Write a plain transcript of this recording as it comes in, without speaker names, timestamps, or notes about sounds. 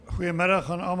Goeiemiddag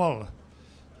aan almal.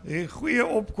 Die goeie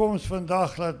opkomst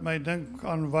vandag laat my dink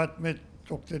aan wat met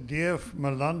Dr. D.F.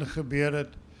 Malan gebeur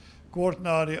het kort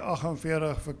na die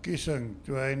 48 verkiesing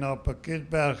toe hy na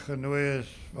Piketberg genooi is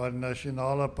waar die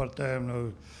Nasionale Party hom nou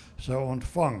sou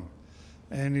ontvang.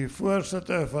 En die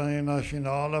voorsitter van die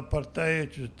Nasionale Party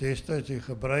het soos destyds die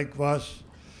gebruik was,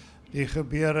 die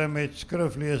gebeure met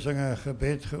skriflesing en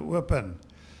gebed geopen.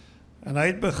 En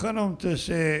hy het begin om te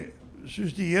sê,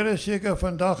 soos die Here seker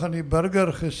vandag aan die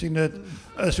burger gesien het,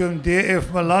 is oom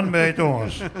D.F. Malan met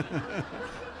ons.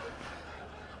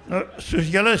 Nou,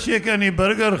 soos julle seker aan die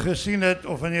burger gesien het,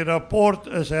 of in die rapport,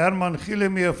 is Herman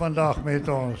Gielemee vandag met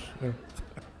ons.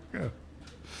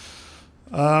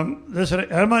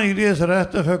 Herman, hierdie is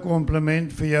regtig 'n kompliment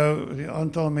vir jou, die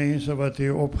aantal mense wat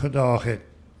hier opgedaag het.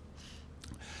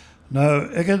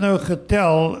 Nou, ek het nou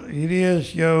getel, hierdie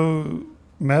is jou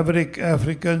Maverick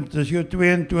Africans, dis jou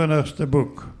 22ste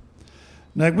boek.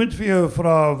 Nou, ek moet vir jou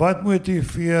vra, wat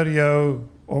motiveer jou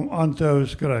om aan te hou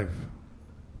skryf?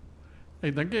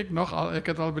 Ek dink ek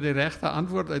het al by die regte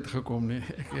antwoord uitgekom nie.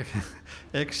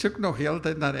 Ek soek nog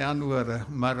heeltyd na die antwoorde,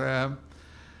 maar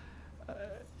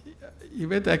jy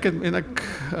weet,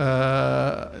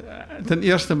 ten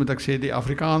eerste moet ek sê, die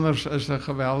Afrikaners is 'n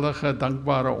geweldige,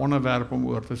 dankbare onderwerp om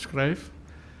oor te skryf.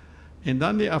 En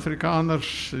dan die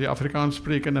Afrikaners, die Afrikaans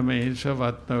sprekende mense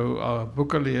wat nou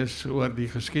boeke lees oor die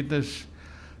geskiedenis,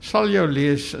 sal jou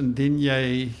lees indien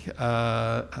jy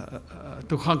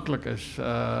toeganklik is,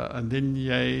 indien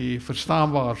jy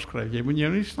verstaanbaar skryf. Jy moet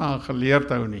jou nie staan geleerd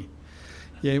hou nie.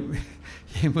 Jy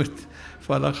moet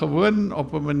van 'n gewoon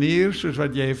op 'n manier soos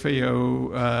wat jy vir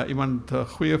jou iemand 'n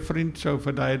goeie vriend sou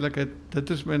verduidelik het. Dit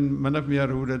is min of meer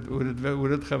hoe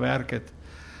dit gewerk het.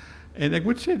 En ek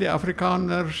moet sê die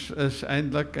Afrikaners is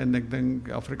eintlik, en ek dink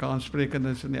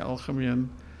Afrikaanssprekendes in die algemeen,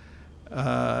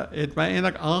 het my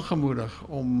eintlik aangemoedig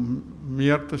om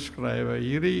meer te skryf.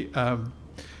 Hierdie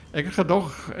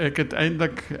ek het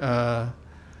eintlik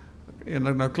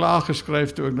nou klaar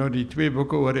geskryf toe ek nou die 2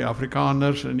 boeke oor die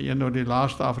Afrikaners en een oor die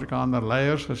laaste Afrikaner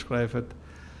leiers geskryf het.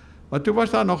 Maar toe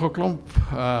was daar nog 'n klomp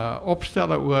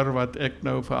opstelle oor wat ek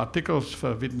nou vir artikels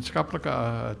vir wetenskaplike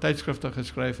tydskrifte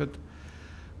geskryf het.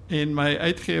 En my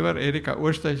uitgewer Erika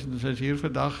Oosthuizen, sy is hier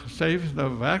vandag, sy is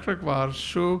nou werklik waar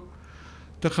so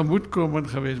tegemoetkomend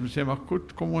geweest om sê, maar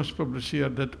goed, kom ons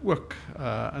publiseer dit ook.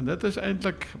 En dit is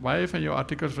eintlik baie van jou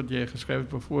artikels wat jy geskryf het,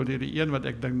 byvoorbeeld die een wat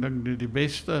ek dink die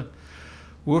beste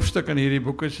hoofstuk in hierdie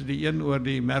boek is, die een oor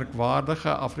die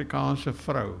merkwaardige Afrikaanse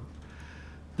vrou.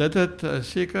 Dit het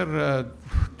seker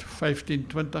 15,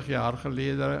 20 jaar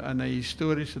gelede in 'n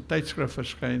historiese tydskrif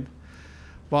verskyn,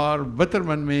 waar bitter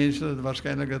min mense dit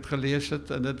waarskynlik dit gelees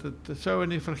het, en dit sou in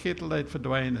die vergetelheid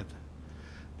verdwyn het.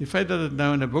 Die feit dat dit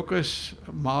nou in 'n boek is,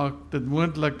 maak dit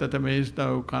moontlik dat 'n mens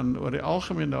nou kan oor die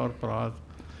algemeen daaroor praat.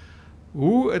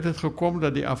 Hoe het dit gekom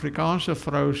dat die Afrikaanse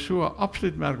vrou so 'n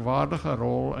absoluut merkwaardige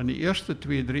rol in die eerste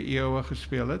 2-3 eeue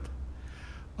gespeel het?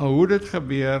 En hoe dit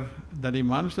gebeur dat die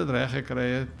mans dit reg gekry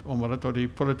het om hulle tot die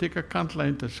politieke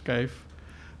kantlyn te skuif,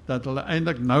 dat hulle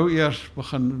eintlik nou eers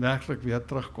begin werklik weer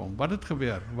terugkom. Wat het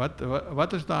gebeur?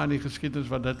 Wat is daar in die geskiedenis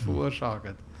wat dit veroorsaak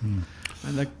het?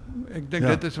 En ek dink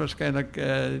dit is waarskynlik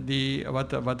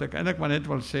wat ek eintlik maar net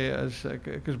wil sê is,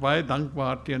 ek is baie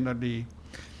dankbaar teenoor die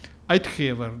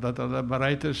uitgewer dat hulle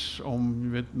bereid is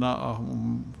om,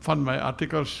 om van my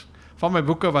artikels, van my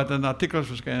boeke wat in artikels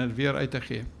verskyn het, weer uit te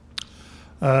gee.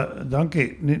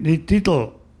 Dankie. Die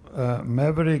titel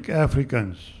Maverick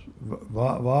Africans,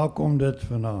 waar kom dit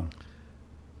vandaan?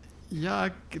 Ja,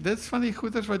 dit is van die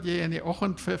goeders wat jy in die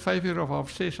oggend 5 uur of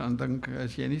 6 aan dink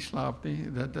as jy nie slaap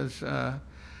nie. Dit is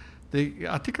die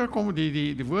artikel kom,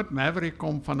 die woord Maverick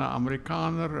kom van 'n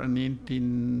Amerikaner van die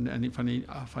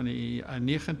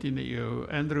 19de eeu,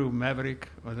 Andrew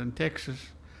Maverick, wat in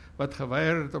Texas, wat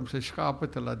geweier het om sy skape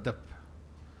te laat dip.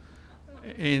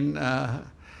 En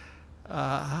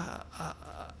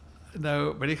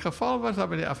nou, by die geval was dat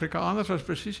by die Afrikaners was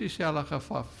presies dieselfde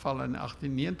geval in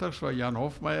 1890s, waar Jan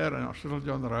Hofmeyer en Cyril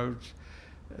John Rhodes,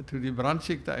 toe die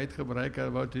brandsiekte uitgebreek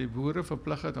het, wou die boere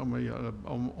verplig het om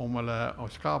hulle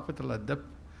skape te laat dip.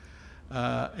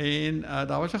 En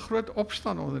daar was 'n groot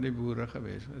opstand onder die boere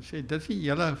geweest. Hulle sê, dit is nie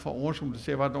julle vir ons om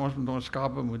te sê wat ons met ons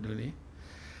skape moet doen nie.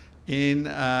 En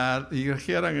die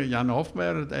regering, Jan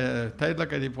Hofmeyer, het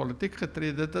tydelik uit die politiek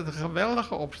getree, dit het 'n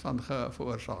geweldige opstand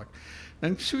veroorsaak.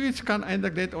 Dink soiets kan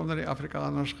eintlik net onder die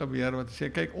Afrikaners gebeur, wat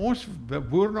sê, kyk, ons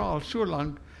boer nou al so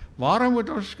lank, waarom moet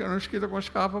ons skielik ons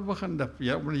skape begin dip?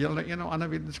 Omdat julle een of ander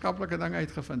wetenskaplike ding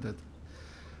uitgevind het.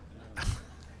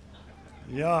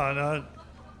 Ja,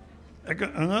 Ek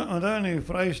onthou in die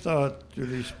Vrystaat toe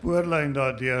die spoorlyn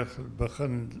daardeur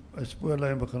begin 'n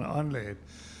spoorlyn begin aanlê het.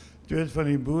 Toe het van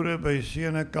die boere by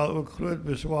Senekal ook groot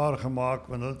beswaar gemaak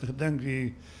want hulle het gedink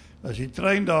as die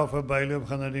trein daar verbyloop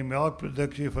gaan dit die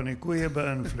melkproduksie van die koeie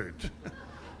beïnvloed.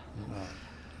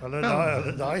 Hulle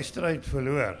het daai stryd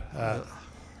verloor.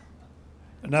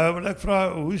 Nou wil ek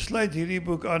vra, hoe sluit hierdie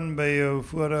boek aan by jou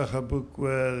vorige boek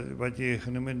wat jy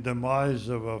genoem het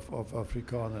Demise of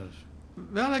Afrikaners?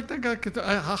 Wel, ek dink ek het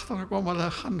agtergekom,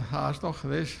 hulle gaan, daar is nog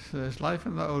geweest, is Life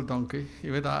in the Old Donkey.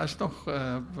 Jy weet, daar is nog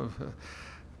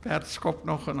perdskop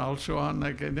nog en al so aan.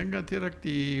 Ek dink natuurlijk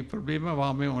die probleme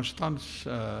waarmee ons tans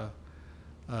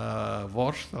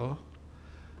worstel,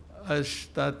 is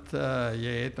dat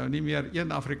jy het nou nie meer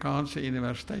een Afrikaanse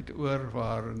universiteit oor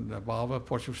waar behalwe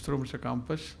Potchefstroom se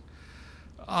kampus.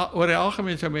 Oor die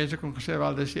algemeen sou mense kon gesê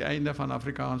wel dis die einde van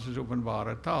Afrikaans as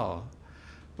openbare taal.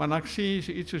 Maar ek sien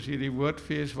so iets soos hierdie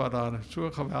woordfees waar daar so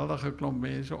 'n geweldige klomp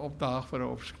mense opdaag vir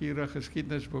 'n obskure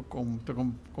geskiedenisboek om te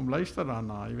kom luister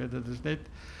daarna. Jy weet dit is net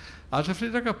as 'n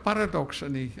vreeslike paradoks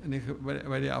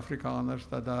by die Afrikaners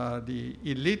dat daar die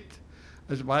elite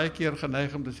is baie keer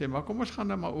geneig om te sê maar kom ons gaan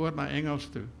nou maar oor na Engels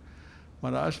toe.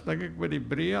 Maar daar is dink ek by die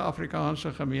breë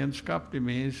Afrikaanse gemeenskap, die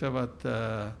mense wat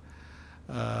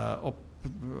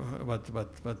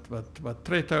wat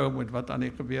tred hou met wat aan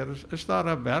die gebeur is daar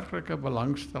 'n werklike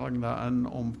belangstelling daarin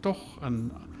om tog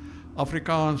in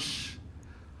Afrikaans,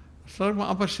 sal ek maar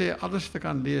amper sê, alles te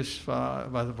kan lees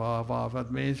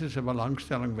wat mense se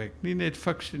belangstelling wek. Nie net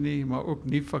fiksie nie, maar ook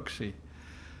nie fiksie.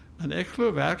 En ek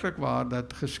glo werklik waar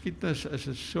dat geskiedenis is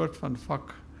 'n soort van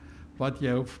vak wat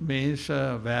jou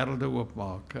mense wêrelde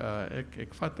oopmaak.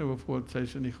 Ek vat nou bijvoorbeeld, sy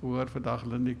is in die gehoor vandag,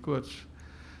 Lindy Coates,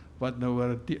 wat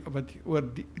nou oor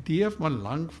die heeft maar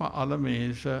lang van alle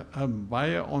mense 'n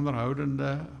baie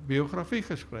onderhoudende biografie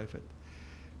geskryf het.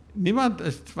 Niemand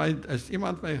is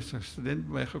iemand my student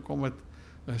by my gekom het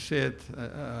gesê het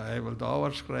hy wil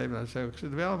daaroor skryf, dan sê ek sê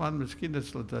wel man, miskien dit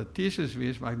sal 'n tesis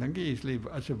wees, maar ek dink jy is lief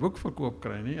as 'n boek verkoop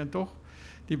kry nie, en tog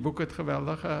die boek het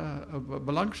geweldige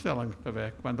belangstelling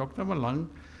gewek, want Dr. Malang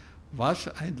was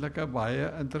eintlik 'n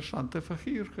baie interessante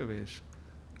figuur geweest.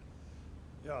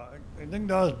 Ja, ek dink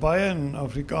daar is baie in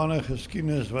Afrikaner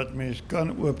geskiedenis wat mens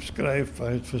kan oopskryf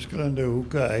uit verskillende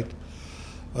hoeke uit.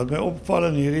 Wat my opval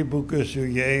in hierdie boek is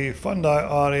hoe jy van daai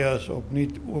areas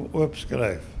opnuut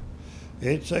oopskryf.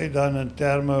 Het sy dan in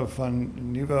terme van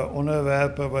nuwe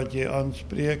onderwerpe wat jy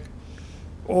aanspreek,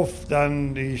 of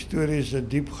dan die historiese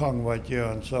diepgang wat jy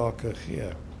aan sake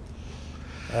gee.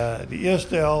 Die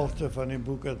eerste helfte van die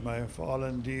boek het my veral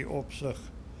in die opsig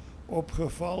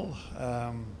opgeval.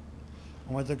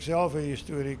 Omdat ek self 'n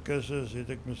historikus is, het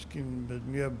ek miskien met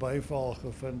meer byval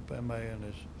gevind by my en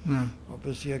is op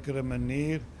 'n sekere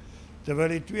manier. Terwyl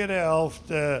die tweede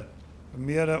helfte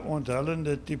meer 'n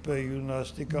onthullende tipe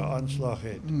journalistieke aanslag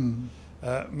het.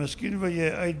 Miskien wil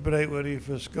jy uitbrei oor die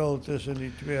verskil tussen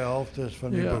die twee helftes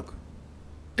van die boek.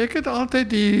 Ek het altyd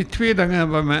die twee dinge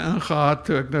by my ingehaat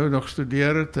toe ek nou nog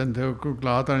studeer het en toe ek ook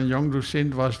later 'n jong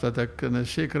dosent was, dat ek in 'n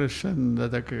sekere sin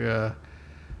dat ek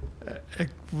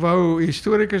wou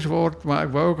historikus word, maar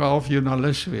ek wou ook half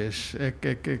joernalis wees.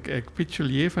 Ek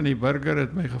Pichelier van die Burger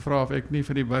het my gevra of ek nie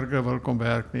vir die Burger wil kom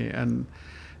werk nie, en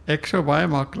ek sou baie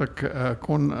maklik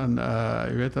kon in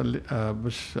jy weet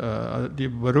die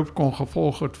beroep kon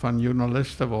gevolg het van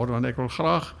joernalis te word, want ek wil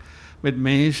graag met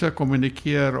mense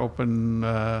kommunikeer op 'n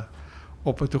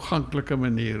toeganklike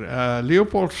manier.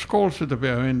 Leopold Scholz het op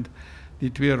een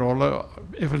die twee rolle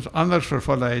effens anders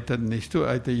vervul. Hy het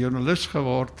uit 'n joernalis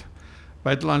geword,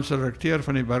 buitelandse redakteur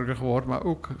van die Burger geword, maar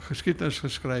ook geskiedenis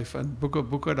geskryf en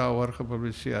boeke daaroor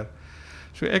gepubliseer.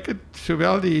 So ek het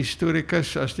sowel die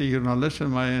historikus as die joernalis in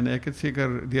my, en ek het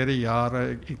seker deur die jare,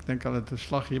 ek dink al het 'n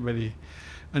slag hier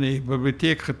in die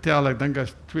biblioteek getel, ek dink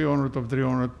as 200 of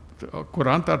 300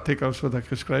 koerantartikels wat ek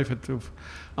geskryf het,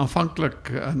 aanvanklik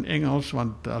in Engels,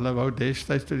 want hulle wou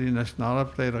destyds toe die Nasionale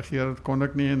Party regeer het, kon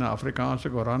ek nie in 'n Afrikaanse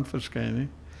koerant verskyn nie.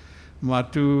 Maar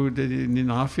toe die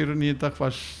na 94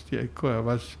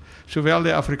 was sowel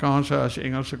die Afrikaanse as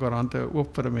Engelse koerante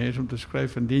oop vir 'n mens om te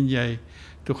skryf indien jy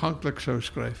toeganklik sou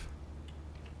skryf.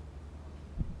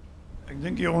 Ek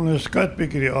dink jy onderskat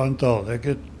bietjie die aantal. Ek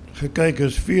het gekyk,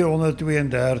 is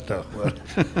 432 hoor.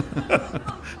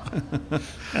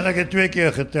 En ek het 2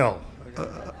 keer getel.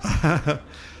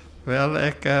 Wel,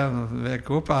 ek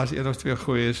hoop as een of 2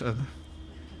 goeie is in.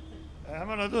 Ja,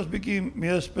 maar dat is bietjie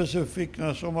meer spesifiek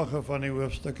na sommige van die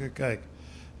hoofstukke kyk.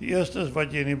 Die eerste is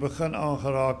wat jy in die begin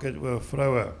aangeraak het oor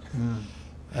vroue.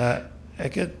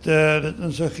 Ek het dit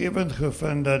insiggewend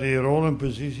gevind dat die rol en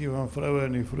posisie van vroue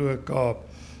in die vroeë Kaap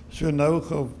so nou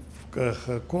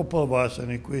gekoppel was aan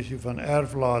die kwessie van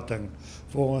erflating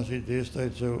volgens die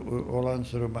destydse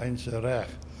Hollands-Romeinse reg.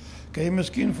 Kan jy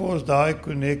miskien vir ons daai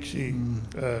konneksie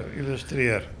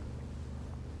illustreer?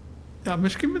 Ja,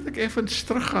 miskien moet ek effens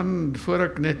teruggaan voor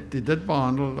ek net dit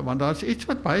behandel, want daar's iets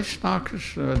wat baie snaaks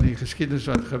is in die geskiedenis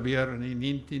wat gebeur in die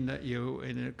 19de eeu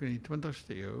en in die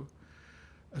 20ste eeu.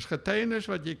 Is getuienis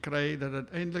wat jy kry dat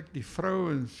dit eintlik die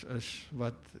vrouens is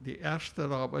wat die eerste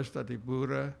daarop is dat die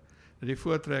boere, die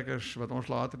voortrekkers, wat ons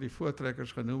later die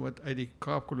voortrekkers genoem het, uit die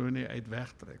Kaapkolonie uit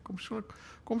wegtrek. Kom so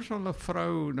 'n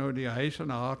vrou nou die huis en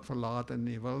haard verlaat in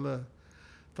die wilde,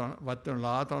 wat dan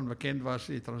later aan bekend was,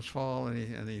 die Transvaal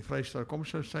en die Vrystaat, kom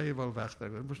so sy wil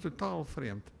wegtrek. Dit was totaal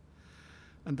vreemd.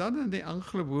 En dan in die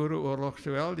Anglo-Boereoorlog,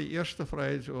 sowel die eerste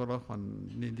Vryheidsoorlog van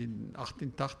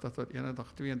 1880 tot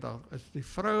 81-82, is die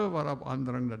vroue waarop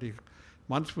aandring dat die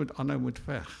mans moet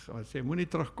veg. Want sê, moenie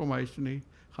terugkom huis toe nie,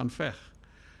 gaan veg.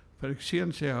 Vir ek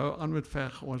seun sê, hou aan met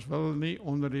veg, ons wil nie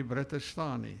onder die Britte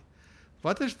staan nie.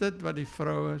 Wat is dit wat die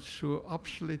vroue so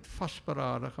absoluut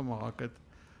vasberade gemaak het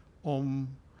om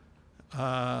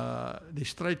die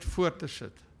stryd voort te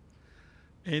sit?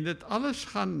 En dit alles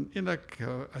gaan eintlik,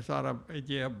 het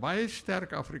jy 'n baie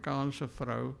sterk Afrikaanse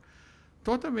vrou,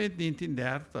 tot en met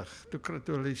 1930, toe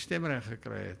hulle die stemreg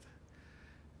gekry het.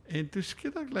 En toe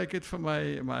skielik lyk dit vir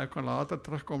my, maar ek kan later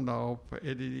terugkom daarop,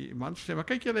 het die man sê, maar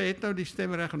kyk, julle het nou die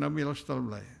stemreg en nou moet julle stil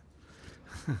bly.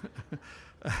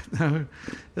 Nou,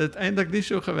 dit het eintlik nie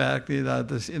so gewerk nie,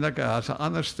 dat is eintlik 'n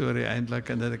ander storie eintlik,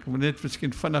 en dat ek moet net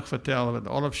miskien vinnig vertel, want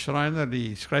Olive Schreiner,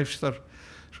 die skryfster,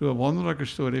 so 'n wonderlike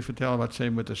storie vertel wat sy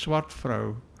met 'n swart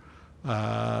vrou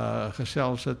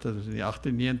gesels het, in die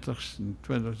 1890s en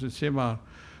 20s, dit sê maar,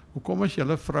 hoekom is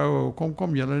julle vroue, hoekom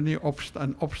kom julle nie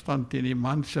in opstand teen die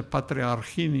man se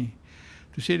patriargie nie?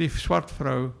 Toe sê die swart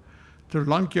vrou,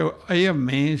 solank jou eie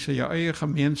mense, jou eie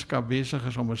gemeenskap besig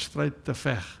is om 'n stryd te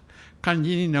veg, kan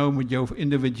jy nie nou met jou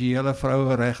individuele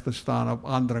vroueregte staan op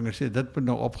aandring en sê, dit moet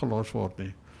nou opgelos word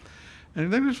nie. En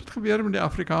ek dink dit is wat gebeur met die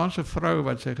Afrikaanse vrou,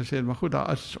 wat sy gesê het, maar goed,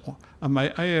 daar is in my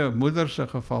eie moeder se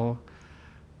geval,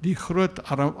 die groot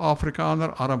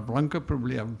arm-blanke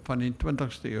probleem van die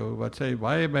 20ste eeu, wat sy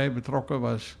baie by betrokke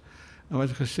was, en wat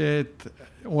sy gesê het,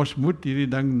 ons moet hierdie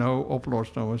ding nou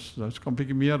oplos, nou ons kan 'n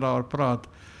bietjie meer daaroor praat,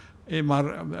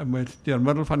 maar deur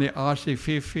middel van die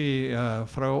ACVV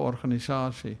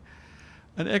vroueorganisasie.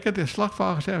 En ek het 'n slag vir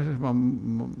haar gesê, maar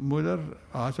moeder,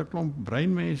 daar's 'n klomp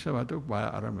breinmense wat ook baie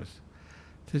arm is.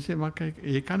 Sy sê, maar kyk,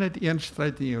 jy kan net een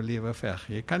stryd in jou lewe veg.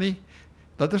 Jy kan nie,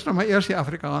 dat is nou maar eers die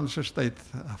Afrikaanse stryd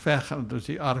veg, en dus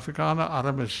die Afrikaner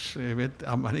arm is, jy weet,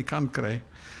 aan die kant kry.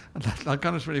 En dan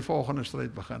kan ons met die volgende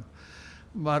stryd begin.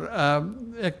 Maar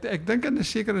ek dink in 'n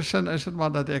sekere sin is dit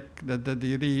maar dat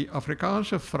hierdie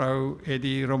Afrikaanse vrou het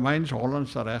die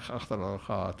Romeins-Hollandse reg agter haar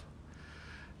gehad.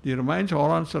 Die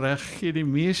Romeins-Hollandse reg gee die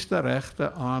meeste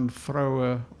regte aan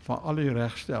vroue van al die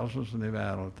regstelsels in die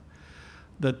wêreld.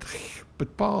 Dit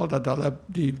bepaal dat hulle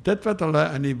dit wat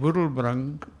hulle in die boedel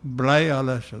bring, bly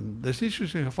alles in. Dis nie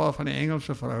soos in die geval van die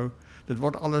Engelse vrou, dit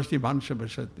word alles die man se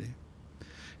besit nie.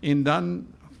 En dan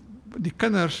die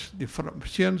kinders, die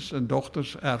seuns en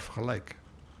dogters erf gelyk.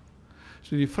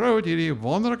 So die vrou het hierdie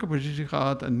wonderlike posisie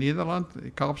gehad in Nederland,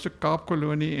 die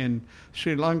Kaapkolonie en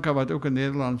Sri Lanka, wat ook 'n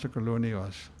Nederlandse kolonie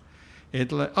was. Het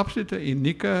hulle absoluut 'n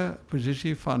unieke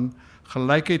posisie van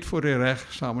gelykheid voor die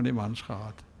reg saam met die mans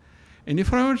gehad. En die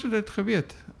vrouens het dit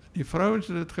geweet. Die vrouens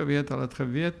het dit geweet, hulle het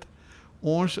geweet,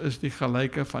 ons is die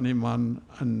gelyke van die man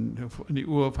in die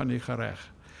oë van die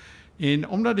gereg. En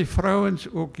omdat die vrouens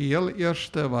ook heel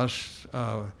eerste was,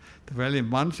 terwyl die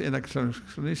mans, en ek sal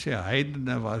nie sê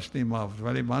heidene was nie, maar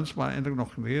terwyl die mans maar eintlik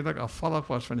nog redelik afvallig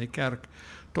was van die kerk,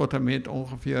 tot en met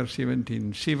ongeveer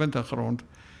 1770 rond,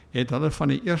 het hulle van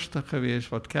die eerste gewees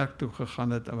wat kerk toe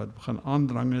gegaan het, en wat begin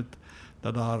aandrang het,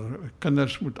 dat daar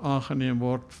kinders moet aangeneem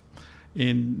word,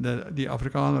 en die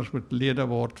Afrikaners moet lede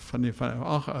word,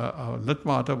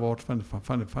 lidmate word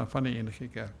van die enige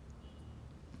kerk.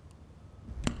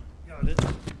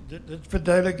 Dit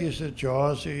verduidelik die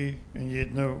situasie, en jy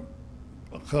het nou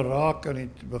geraak aan die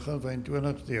begin van die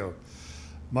 20ste eeu.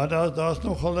 Maar daar's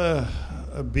nogal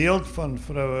 'n beeld van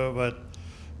vroue wat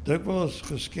dikwels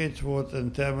geskets word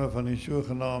in terme van die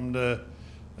sogenaamde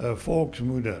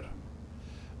volksmoeder.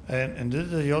 En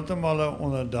dit is heeltemal 'n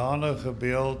onderdanige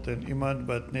beeld, en iemand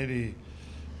wat net die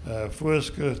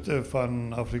voorskrifte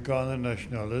van Afrikaner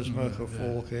nasionalisme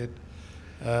gevolg het.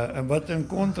 En wat in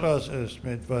kontras is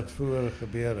met wat vroeër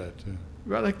gebeur het.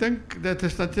 Wel, ek dink dit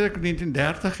is natuurlik in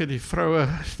 1930 het die vroue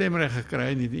stemreg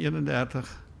gekry in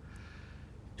 1931.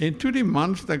 En toe die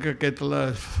mans, dink ek, het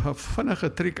hulle 'n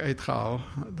vinnige triek uitgehaal,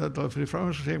 dat hulle vir die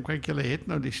vrouens gesê, kyk, julle het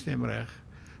nou die stemreg,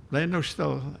 bly nou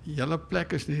stil, julle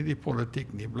plek is nie die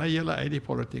politiek nie, bly julle uit die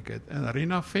politiek uit. En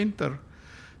Rina Venter,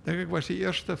 dink ek was die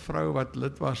eerste vrou wat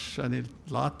lid was in die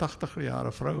laat 80er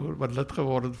jare, vrou wat lid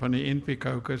geword het van die NP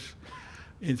Caucus,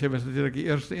 en sy was natuurlik die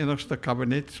enigste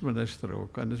kabinetsminister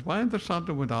ook, en dit is baie interessant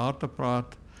om met haar te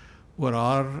praat, oor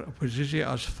haar posisie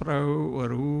as vrou, oor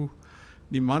hoe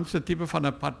die man se tipe van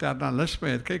 'n paternalisme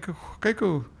het.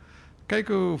 Kyk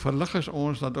hoe verlig is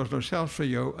ons dat ons nou selfs vir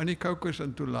jou in die Caucus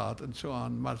in toelaat en so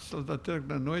aan, maar sal natuurlik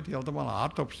nou nooit heeltemal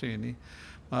hardop sê nie.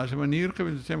 Maar as 'n manier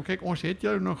gewees om te sê, kyk, ons het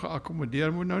jou nog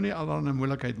geakkommodeer, moet nou nie allerlei 'n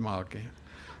moeilikheid maak nie.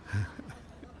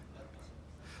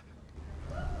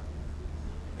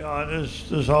 Ja,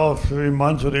 dis half die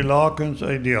mans wat die lakens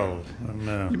uitdeel.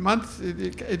 Die mans,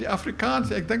 die Afrikaans,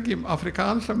 ek dink die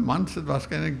Afrikaanse mans het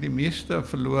waarskynlik die meeste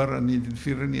verloor in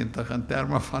 1994 in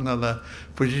terme van hulle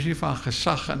posisie van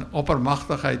gesag en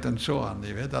oppermagtigheid en so aan,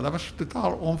 jy weet. Hulle was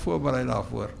totaal onvoorbereid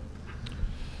daarvoor.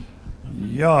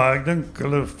 Ja, ek dink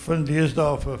hulle vind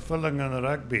deesdae vervulling in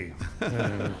rugby.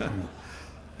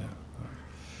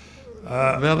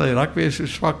 Wel, die rugby is so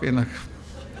swak en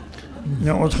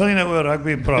Ja, ons gaan nie nou oor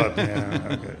rugby praat nie.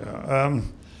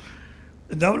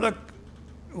 Nou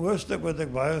hoofstuk wat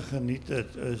ek baie geniet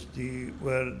het is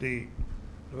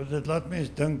wat dit laat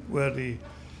mens dink oor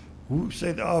hoe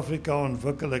Suid-Afrika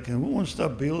ontwikkel en hoe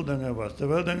onstabiel dinge was.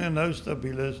 Terwyl dinge nou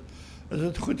stabiel is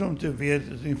dit goed om te weet,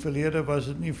 in die verlede was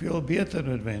dit nie veel beter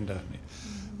noodwendig nie.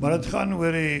 Maar dit gaan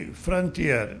oor die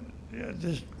frontier. Ja,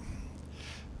 die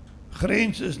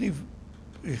grens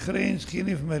gee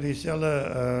nie vir my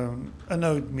dieselfde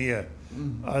inhoud meer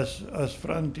as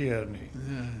frontier nie.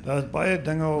 Daar's baie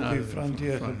dinge op die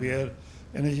frontier gebeur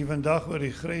en as jy vandag oor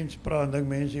die grens praat, dink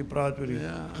mense jy praat oor die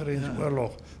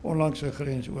grensoorlog, onlangse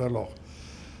grensoorlog.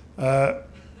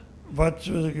 Wat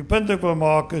soos ek die punt ek wil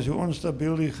maak is hoe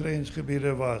onstabiel die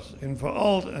grensgebiede was en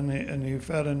veral in die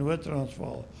verre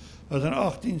Noord-Transvaal. Want in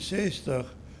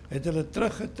 1860 het hulle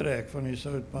teruggetrek van die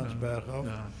Soutpansberg af.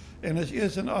 En is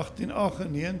eers in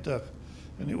 1898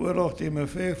 in die oorlog teen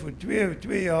Mefefo,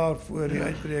 twee jaar voor die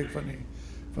uitbreek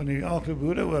van die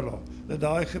Anglo-Boereoorlog, dat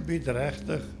daai gebied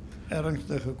regtig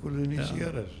ernstig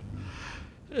gekoloniseer is.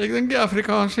 Ek dink die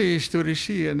Afrikaanse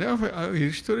historici en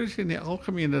historici in die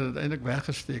algemeen het dit eintlik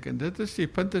weggesteek en dit is die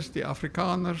punt is die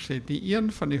Afrikaners het nie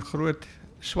een van die groot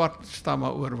swart stamme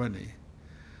oorwin nie.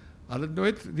 Hulle het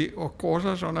nooit die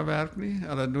Xhosas onderwerp nie,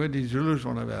 hulle het nooit die Zulus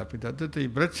onderwerp nie. Dat het die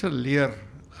Britse leer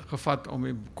gevat om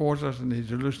die Xhosas en die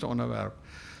Zulus te onderwerp.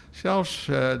 Selfs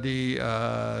die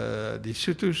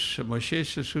Sothos,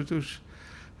 Moshese Sothos,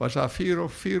 was daar vier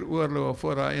oorloë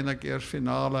voor daar eintlik eers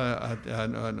finale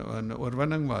 'n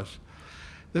oorwinning was.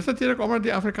 Dis natuurlik omdat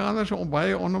die Afrikaners so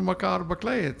baie onder mekaar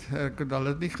beklei het. Hulle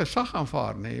het nie gesag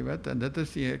aanvaar nie, jy weet. En dit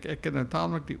is ek het nou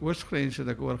taamlik die oosgrens het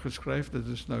ek oorgeskryf. Dit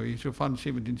is nou hier so van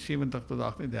 1770 tot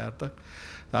 1830.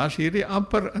 Daar's hierdie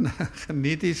amper 'n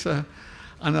genetiese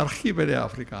anargie by die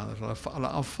Afrikaners. Hulle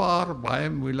aanvaar baie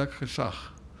moeilik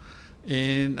gesag.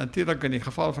 En natuurlik in die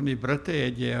geval van die Britte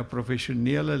het jy 'n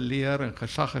professionele leer en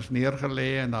gesag is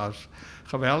neergelê en daar's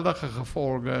geweldige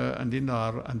gevolge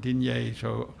indien jy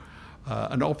so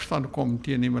in opstand kom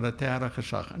teen die militêre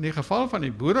gesag. In die geval van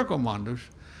die boerekommandos,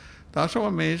 daar is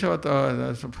sommige mense wat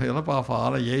daar's 'n hele paar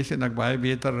verhale, jy sien ek baie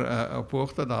beter op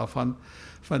hoogte daarvan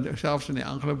van selfs in die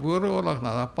Anglo-Boereoorlog,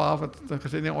 nou 'n paar wat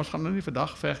gesê nee, ons gaan nou nie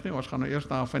vandag veg nie, ons gaan nou eers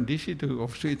na Vandisie toe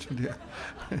of so iets.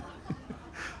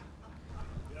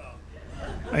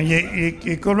 En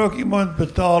jy kon ook iemand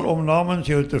betaal om namens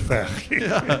jou te veg.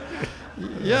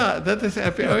 Ja, dat is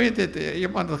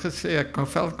iemand het gesê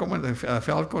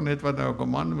Veldkom net wat nou 'n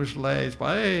command moes lei, is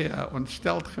baie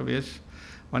ontsteld geweest.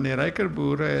 Want die ryker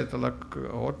boere het hulle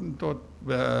Hottentot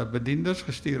bedienders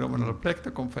gestuur om in hulle plek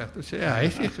te kom veg. Toe sê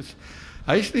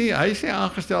hy is nie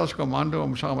aangestel as kommando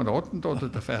om saam met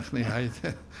Hottentot te veg nie.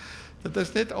 Dit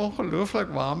is net ongelooflik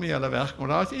waarmee hulle wegkom.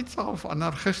 Daar is iets half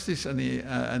anarchisties in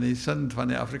die sin van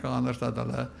die Afrikaners dat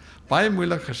hulle baie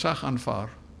moeilik gesag aanvaar.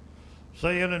 Sê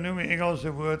julle noem die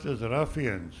Engelse woord is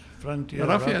ruffians, frontier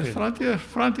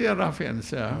ruffians,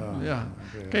 ja.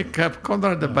 Okay. Kyk,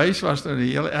 Konrad de Buys was nou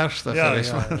die heel ergste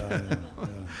geweest.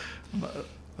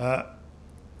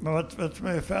 Maar wat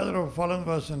my verder opvallend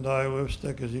was in daai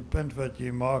hoofstuk is die punt wat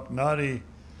jy maak na die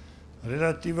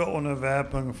relatiewe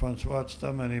onderwerping van swart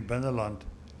stamme in die binneland.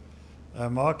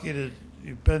 Maak jy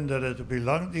die punt dat dit op die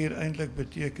lang duur eintlik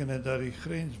beteken het dat die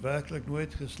grens werklik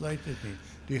nooit gesluit het nie.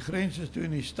 Die grens is toe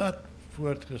in die stad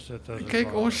voortgesit.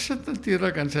 Kyk, ons sit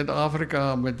natuurlik in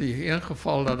Suid-Afrika met die een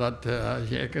geval dat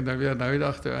as ek nou weer nou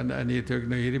dag toe en toe ek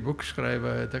nou hierdie boek skryf,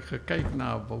 het ek gekyk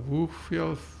na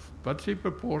wat is die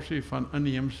proporsie van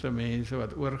inheemse mense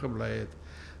wat oorgebly het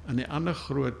in die ander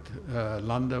groot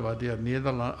lande wat deur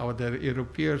Nederland wat deur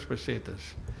Europeërs beset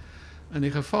is. In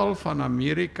die geval van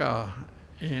Amerika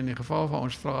en in die geval van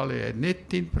Australië het net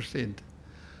 10%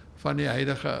 van die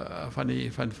huidige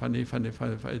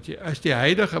is die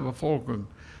huidige bevolking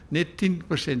net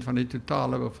 10% van die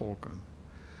totale bevolking.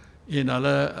 En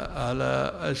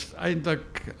hulle is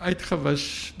eintlik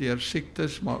uitgewis deur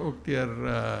siektes, maar ook deur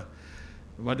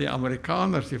wat die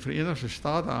Amerikaners, die Verenigde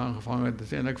State aangevang het,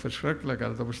 is eintlik verskriklik.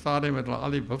 Hulle het op 'n stadium met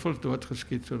al die buffels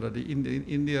doodgeskiet sodat die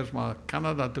Indiërs maar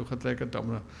Canada toe getrek het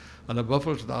om hulle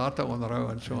buffels daar te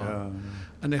onderhou en so. Ja.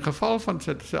 In die geval van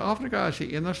Suid-Afrika is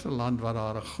die enigste land waar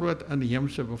daar 'n groot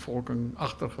inheemse bevolking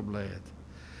agtergebly het.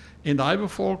 En daai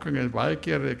bevolking het baie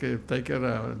keer, ek het baie keer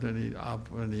in die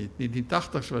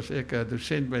 1980s was ek 'n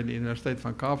dosent by die Universiteit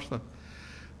van Kaapstad.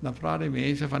 Dan praat die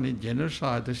mense van die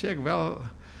genocide. Dan sê ek wel,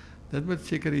 dit moet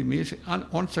seker die mees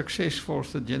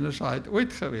onsuksesvolste genocide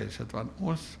ooit gewees het, want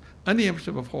ons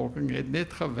inheemse bevolking het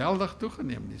net geweldig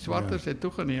toegeneem. Die swartes het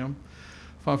toegeneem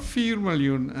van 4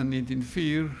 miljoen in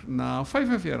 1904 na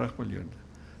 45 miljoen.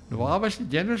 Nou waar was die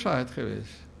genocide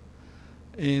geweest?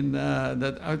 En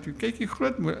kyk, die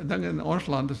groot ding in ons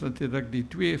land is natuurlik die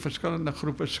twee verskillende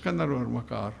groepe skinder oor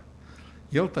mekaar.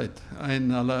 Heeltyd. En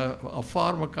hulle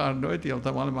aanvaar mekaar nooit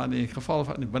heeltemal, maar in die geval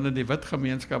van binne die wit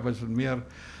gemeenskap is dit meer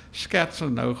skerts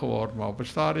en nou geword, maar op 'n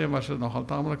stadium was dit nogal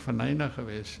tamelik verneig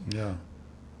geweest. Ja.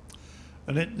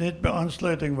 En net by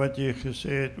aansluiting wat jy gesê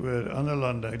het oor ander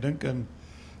lande. Ek dink in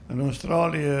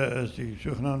Australië is die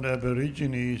sogenaamde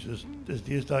Aborigines is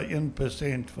daar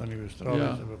 1% van die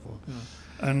Australiese bevolking. Ja.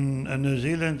 En in New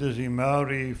Zealand is die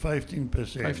Maori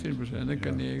 15%.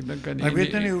 15%. Ek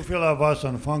weet nie hoeveel daar was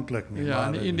aanvanklik nie. Ja,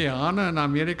 en die Indiane in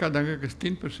Amerika dink ek is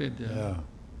 10%. Ja.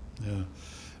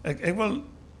 Ek wil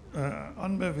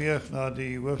aanbeweeg na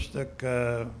die hoofstuk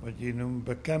wat jy noem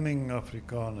Becoming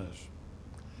Afrikaners.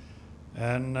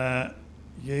 En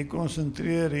jy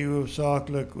konsentreer hier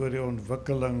hoofsaaklik oor die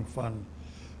ontwikkeling van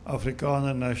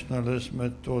Afrikaner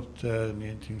nasionalisme tot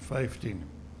 1915.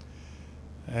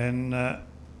 En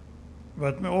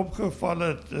wat my opgeval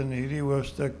het in hierdie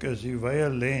hoofstuk is die wye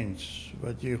lens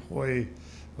wat jy gooi,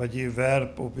 wat jy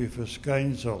werp op die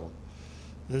verskynsel.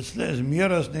 Dit is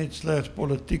meer as net slegs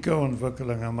politieke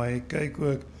ontwikkelinge, maar jy kyk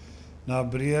ook na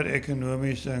breër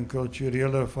ekonomiese en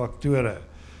kulturele faktore.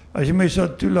 As jy my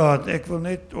sou toelaat, ek wil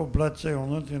net op bladsy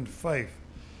 105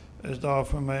 is daar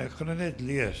vir my, ek gaan dit net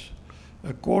lees,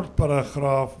 'n kort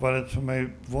paragraaf wat dit vir my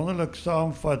wonderlik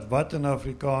saamvat wat in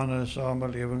Afrikaner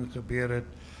samelewing gebeur het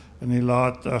in die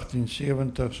laat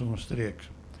 1870s omstreeks.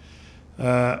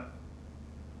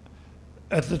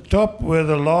 At the top were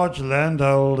the large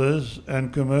landholders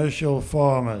and commercial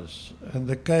farmers and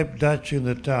the Cape Dutch in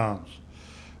the towns,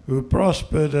 who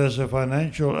prospered as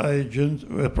financial agents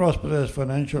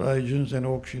and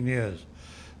auctioneers.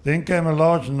 Then came a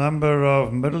large number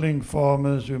of middling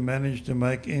farmers who managed to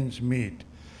make ends meet.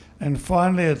 And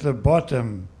finally at the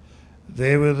bottom,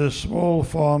 there were the small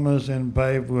farmers and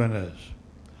bywooners.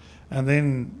 And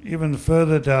then even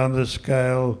further down the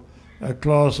scale, a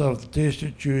class of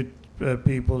destitute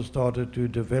people started to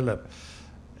develop.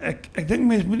 Ek dink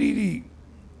mens moet nie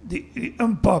die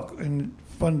impak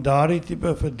van daardie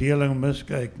tipe verdeling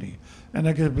miskyk nie. En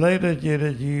ek is bly dat jy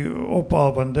dit hier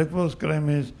ophaal, want dikwels kry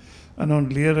mens in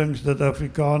ontledings dat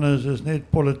Afrikaners is net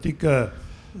politieke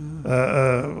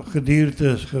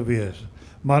gediertes gewees.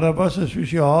 Maar daar was 'n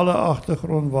sosiale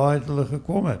agtergrond waaruit hulle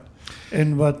gekom het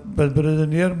en wat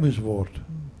beredeneer moes word.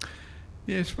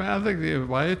 Yes, maar ek dink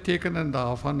baie tekenen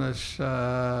daarvan is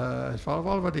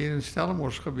veral wat hier in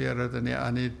Stellenbosch gebeur het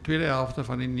in die tweede helfte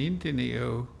van die 19de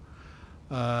eeu.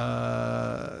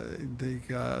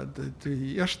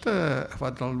 Die eerste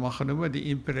wat hulle mag genoem die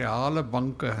imperiale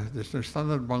banke, dis nou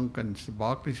Standard Bank en die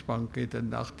Barclays Bank het in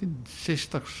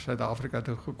 1860 Suid-Afrika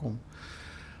toe gekom.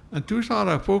 En toe is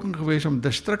daar 'n poging gewees om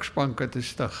distriksbanke te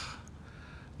stig.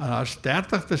 En daar's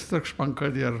 30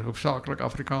 distriksbanke deur hoofsaaklik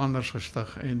Afrikaners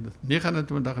gestig en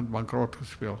 29 het bankrot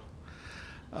gespeel.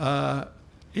 En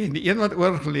die een wat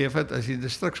oorgeleef het is die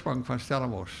distriksbank van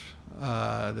Stellenbosch.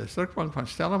 De distriksbank van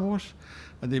Stellenbosch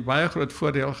het die baie groot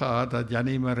voordeel gehad dat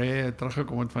Jannie Maree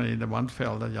teruggekom het van die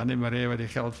Demandveld, dat Jannie Maree wat die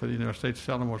geld vir die Universiteit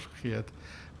Stellenbosch gegee het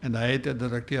en hy het 'n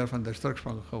direkteur van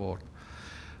distriksbank geword.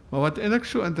 Maar wat eintlik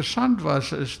so interessant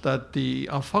was is dat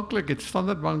die aanvanklik het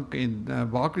Standard Bank en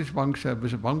Barclays Bank se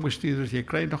bankbestuurders, jy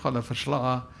kry nog hulle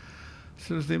verslae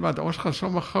soos iemand, ons gaan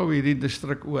sommer gou hierdie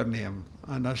distrik oorneem.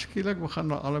 En dan skielik begin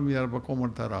hulle al meer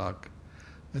bekommerd te raak.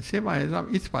 En sê maar, is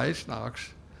iets baie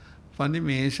snaaks van die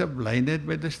mense bly net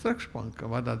by distriksbanke.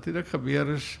 Wat natuurlik gebeur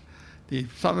is, die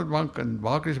Standard Bank en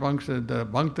Barclays Bank se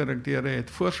bankdirekteure het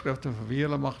voorskrifte vir wie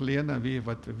hulle mag leen en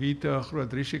wie te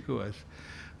groot risiko is.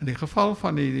 In die geval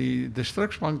van die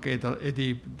distriksbank het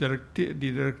die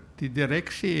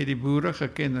direksie het die boere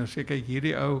geken en sê kyk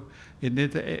hierdie ou het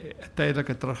net 'n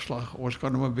tydelike terugslag. Ons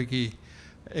kan hom 'n bietjie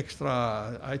ekstra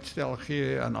uitstel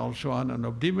gee en al so aan en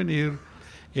op die manier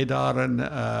het daar 'n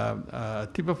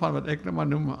tipe van wat ek nou maar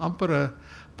noem amper 'n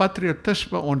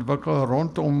patriotisme ontwikkel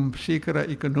rondom sekere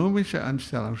ekonomiese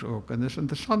instellings ook. En dit is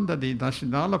interessant dat die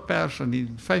nasionale pers in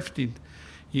die 15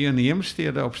 hier in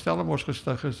Heemstede op Stellenbosch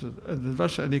gestig is. Dit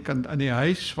was in die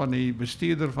huis van die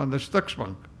bestuurder van die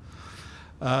Distriksbank.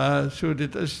 So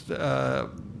dit is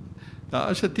daar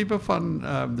is 'n tipe van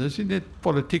dit is nie net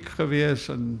politiek gewees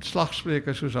en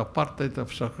slagspreuke soos apartheid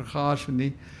of segregasie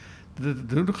nie. Dit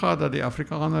doen gaan dat die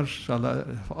Afrikaners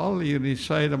veral hier in die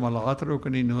suide maar later ook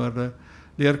in die noorde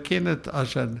leer ken dit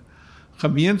as 'n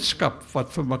gemeenskap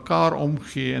wat vir mekaar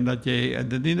omgee en dat jy en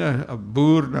dit nie 'n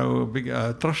boer nou 'n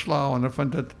bietjie terugslaag en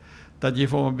vind dit dat jy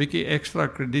vir hom 'n bietjie ekstra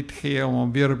krediet gee om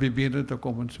hom weer op die bene te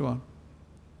kom en so aan.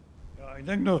 Ja, ek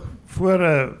dink nog voor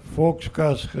 'n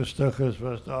Volkskas gestig is,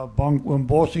 was daar 'n bank, Oom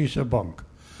Bossie se bank.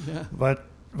 Ja.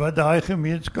 Wat daai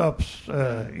gemeenskaps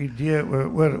idee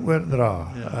oordra.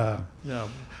 Ja.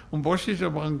 Oom Bossie se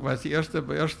bank was die eerste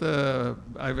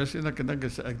hy was ek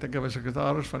dink hy was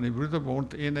sekretaris van die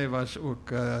Broederbond en hy was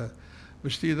ook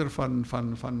bestuurder van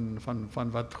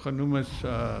wat genoem is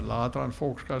later aan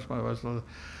Volkskas, maar was al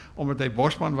omdat hy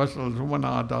Bosman was, al sommer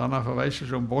daarna verwys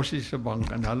as Oom Bossie se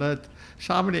bank en hulle het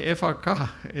saam met die FHK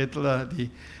het hulle die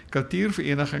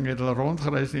kultuurvereniging het hulle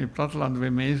rondgereis in die platteland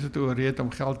waar mense toe oorreed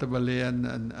om geld te beleen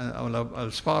en hulle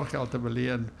spaargeld te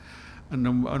beleen in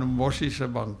Oom Bossie se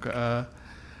bank.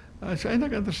 Het is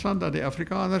eintlik interessant dat die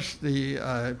Afrikaners die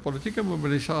politieke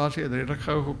mobilisasie het redelijk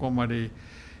gauw gekom, maar die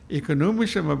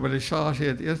ekonomische mobilisasie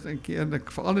het eerst een keer,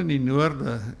 vooral in die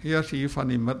noorde, eerst hier van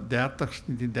die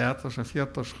 30's en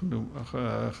 40's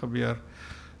gebeur.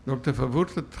 Dr.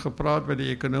 Verwoerd het gepraat by die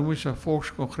Ekonomische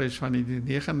Volkskongres van die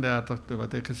 39,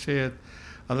 wat hy gesê het,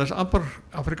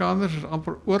 Afrikaners is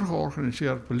amper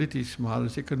oorgeorganiseerd polities, maar hulle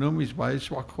is ekonomies baie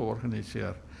swak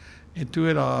georganiseerd. En toe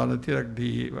het daar natuurlijk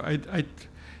die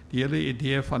hele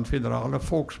idee van federale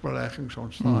volksbeleggings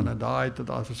ontstaan en daar het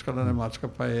daar verskillende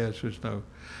maatskappye soos nou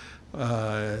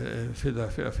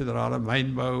federale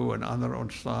mynbou en ander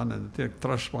ontstaan en natuurlijk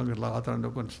Trustbank het later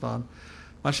ook ontstaan.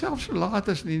 Maar selfs so laat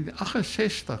as in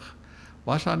 1968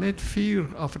 was daar net 4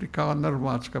 Afrikaner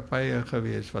maatskappye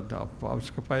gewees,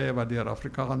 maatskappye wat deur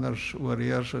Afrikaners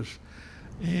oorheers is.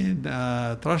 En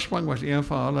Trustbank was een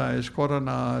van hulle, hy is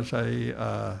korona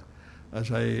as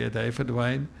hy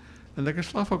verdwyn. En ek het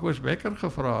Slafakos Becker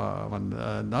gevra, want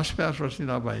Naspers was nie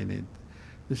daarbij nie.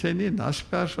 Hy sê nie,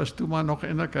 Naspers was toe maar nog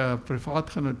eintlik 'n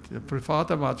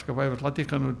private maatskappy wat laat nie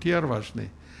genoteer was nie.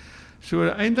 So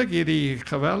eintlik hierdie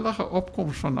geweldige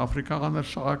opkomst van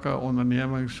Afrikaners sake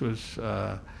ondernemings soos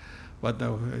wat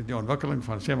nou die ontwikkeling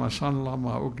van Sema Sanlam,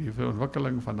 maar ook die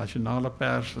ontwikkeling van nasionale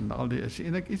pers en al die is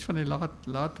eintlik iets van die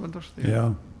laat 20ste.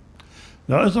 Ja.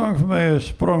 Nou is dan vir my 'n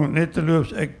sprong net te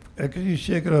loops. Ek is nie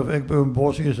seker of ek by 'n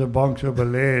Bossie se bank sou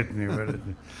belê het nie, weet dit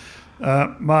nie.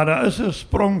 Maar daar is 'n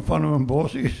sprong van 'n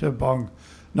Bossie se bank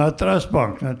na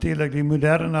Trustbank, natuurlik die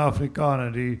moderne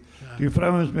Afrikaner, die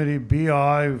vrouens met die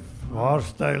beehive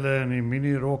haarstyle en die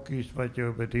mini rokkies wat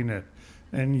jou bedien het.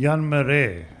 En Jan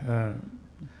Maree,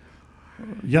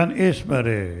 Jan S.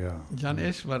 Maree, ja. Jan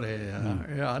S. Maree,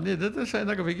 ja. Nee, dit is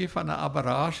eintlik 'n bietjie van 'n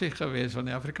aberrasie geweest, want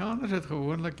die Afrikaners het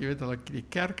gewoonlik, jy weet, hulle die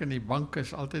kerk en die bank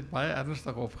is altyd baie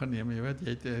ernstig opgeneem, jy weet,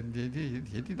 jy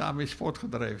het nie daarmee sport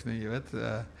gedryf nie, jy weet.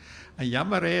 En Jan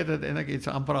Maree het dit eintlik iets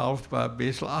amper half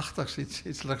beselagtigs,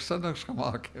 iets ligsinnigs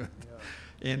gemaak, jy weet.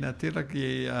 En natuurlijk,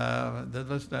 dit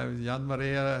was nou Jan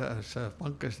Maree se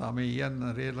bank is daarmee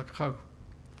heen redelik gauw.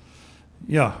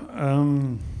 Ja,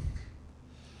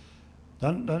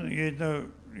 dan jy het nou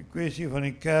die kwessie van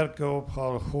die kerke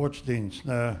opgehaal, godsdienst.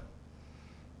 Nou,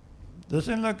 dis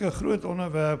eintlik 'n groot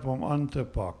onderwerp om aan te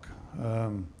pak.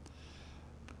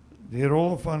 Die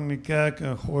rol van die kerk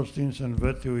en godsdienst en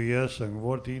wettoeheersing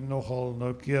word hier nogal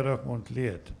noukeurig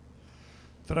ontleed.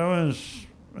 Trouwens,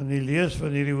 in die lees van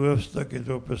hierdie hoofstuk het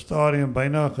op 'n stadium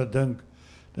byna gedink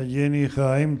dat jy nie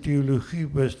geheim teologie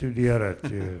bestudeer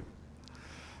het.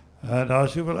 Daar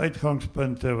is soveel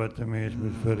uitgangspunte wat 'n mens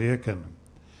moet verreken.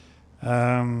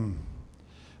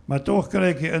 Maar tog kry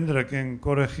ek die indruk, en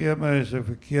korrigeer my as ek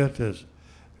verkeerd is,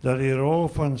 dat die rol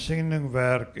van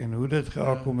sendingwerk en hoe dit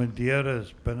geakkommodeer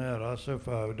is binne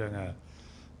rasseverhoudinge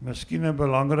miskien 'n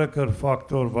belangriker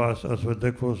faktor was as wat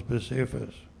dikwels besef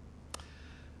is.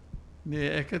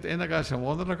 Nee, ek het eintlik as 'n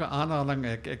wonderlike aanhaling.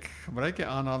 Ek gebruik die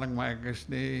aanhaling, maar ek het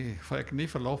nie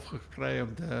verlof gekry om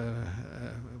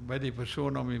by die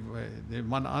persoon om die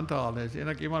man aan te haal. Hy is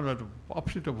eintlik iemand wat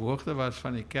absoluut op hoogte was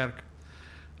van die kerk.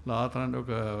 Later dan ook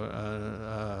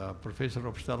 'n professor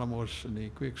op Stellenbosch in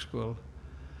die kweekskool.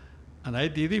 En hy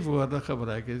het hierdie woorde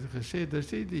gebruik. Hy het gesê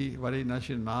dis nie wat die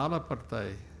nasionale party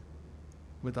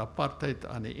met apartheid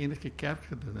aan die enige kerk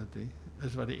gedoen het nie.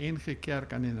 Is wat die enige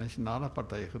kerk aan die nasionale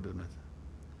party gedoen het.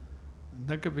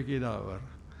 Dink 'n bietjie daaroor.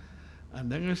 En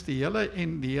ding is die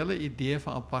hele idee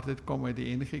van apartheid kom uit die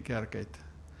enige kerk uit.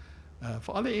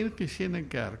 Veral die enige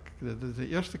sendingkerk. Dit is die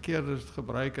eerste keer dat dit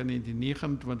gebruik in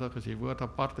 1929 is die woord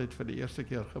apartheid vir die eerste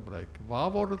keer gebruik.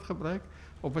 Waar word dit gebruik?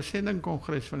 Op 'n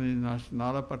sendingkongres van die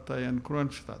nasionale party in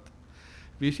Kroonstad.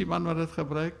 Wie is die man wat dit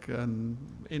gebruik? 'n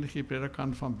enige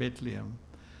predikant van Bethlehem.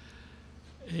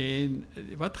 En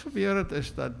wat gebeur het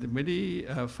is dat met die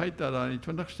feit dat daar in die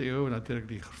 20ste eeu natuurlik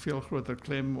die veel groter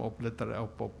klem op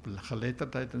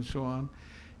geletterdheid en so aan,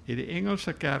 het die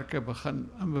Engelse kerke begin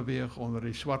inbeweeg onder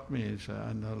die swart mense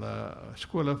en hulle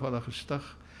skole vir hulle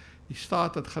gestig. Die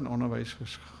staat het geen onderwys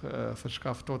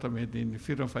verskaf tot en met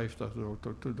 1954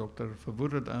 toe Dr.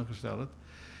 Verwoerd dit ingestel het.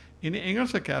 En die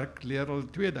Engelse kerk leer hulle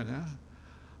twee dinge.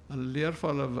 Hulle leer vir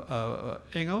hulle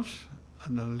Engels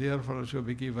en hulle leer vir hulle so 'n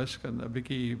bietjie wiskunde, 'n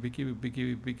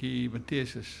bietjie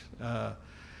Matteus.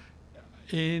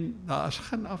 En daar is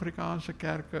geen Afrikaanse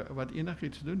kerke wat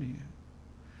enigiets doen nie.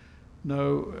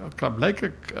 Nou,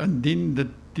 blyklik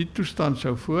indien die toestand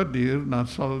sou voortduur, dan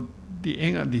sal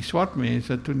die swart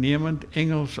mense toenemend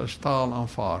Engels as taal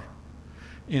aanvaar.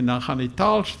 En dan gaan die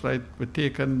taalstryd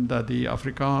beteken dat die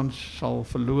Afrikaans sal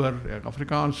verloor.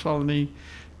 Afrikaans sal nie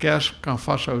kers kan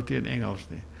vashou teen Engels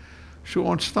nie. So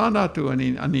ontstaan daar toe in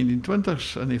die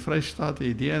 20s in die Vrystaat die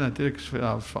idee natuurlik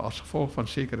as gevolg van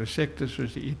sekere sektes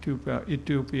soos die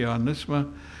Ethiopianisme.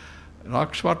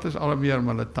 Raak swart is al meer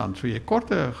militant. So jy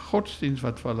korte godsdienst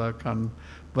wat vir hulle kan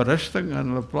berusting in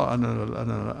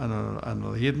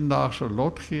hulle hedendaagse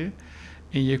lot gee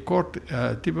en jy kort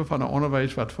tipe van 'n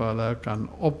onderwys wat vir hulle kan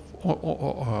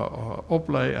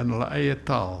oplei in hulle eie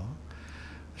taal.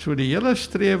 So die hele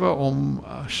strewe om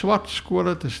swart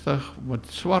skole te stig met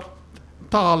swart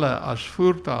tale as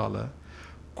voertale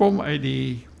kom uit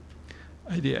die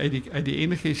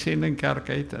enige sendingkerk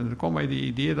uit en dit kom uit die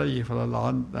idee dat jy vir hulle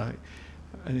land en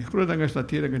die groot ding is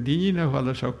natuurlik indien jy nou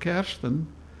hulle sou kersten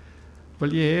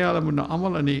wil jy hê hulle moet nou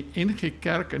almal in die enige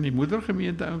kerk in die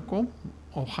moedergemeente inkom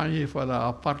of gaan jy vir hulle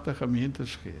aparte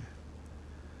gemeentes gee?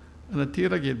 En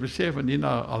natuurlik jy het besef indien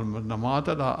na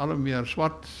mate daar al meer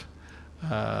swart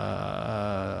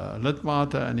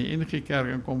lidmate in die enige kerk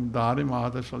inkom, daardie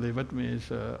mate sal die wit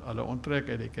mense hulle onttrek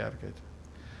uit die kerk uit.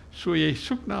 So jy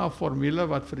soek na 'n formule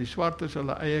wat vir die swartes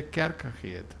hulle eie kerk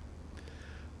gegee het.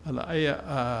 Hulle eie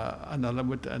en hulle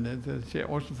moet sê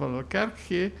ons vir hulle kerk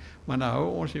gee, maar nou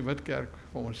hou ons die wit kerk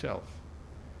vir onsself.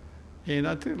 En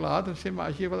natuurlik later sê maar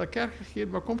as jy wil 'n kerk gegee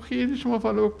het, maar kom gee jy nie sommer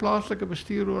vir hulle ook plaaslike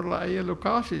bestuur oor hulle eie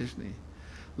lokasies nie.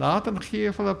 Later gee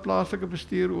jy vir hulle plaaslike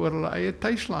bestuur oor hulle eie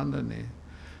tuislande nie.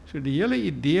 So die hele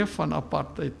idee van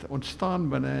apartheid ontstaan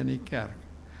binne in die kerk.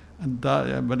 En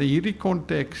binne hierdie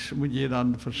konteks moet jy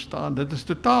dan verstaan, dit is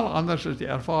totaal anders as die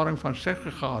ervaring van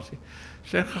segregasie.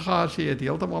 Segregasie het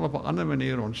heeltemal op 'n ander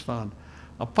manier ontstaan.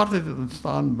 Apartheid het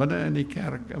ontstaan binne in die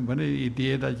kerk en binne die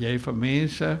idee dat jy vir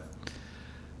mense,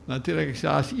 natuurlik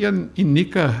as een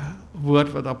unieke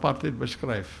woord wat apartheid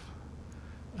beskryf.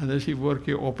 En dis die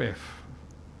woordjie ophef.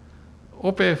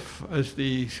 Ophef is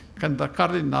die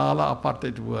kardinale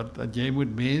apartheid woord, dat jy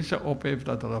moet mense ophef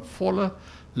dat hulle volle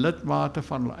lidmate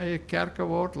van hulle eie kerke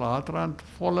word, laterand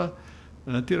volle,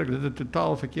 en natuurlijk dit het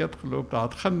totaal verkeerd geloop, daar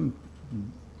het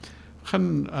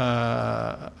geen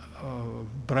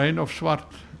bruin of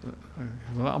swart,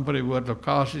 ek wil amper die woord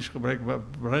lokasies gebruik,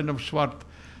 bruin of swart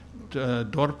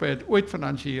dorpe het ooit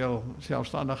finansiëel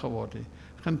selfstandig geword nie.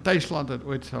 Geen tuisland het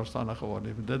ooit selfstandig geword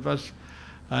nie. Dit was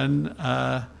 'n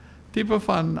tipe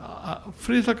van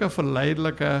vreeslike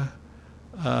verleidelike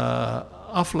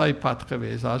afleipad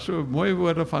geweest. Daar is so mooi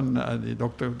woorde van die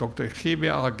Dr.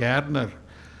 G.B.A. Gardner.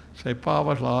 Sy pa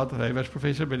was later, hy was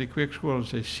professor by die kweekskool en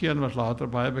sy seun was later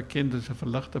baie bekend as 'n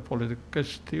verligte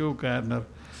politikus, Theo Gardner.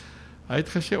 Hy het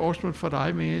gesê ons moet vir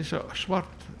daai mense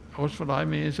swart, ons vir daai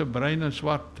mense bruin en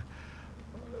swart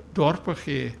dorpe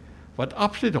gee wat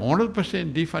absoluut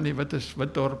 100% die van die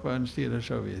wit dorpe in stede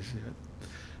sou wees.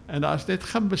 En daar is net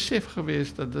geen besef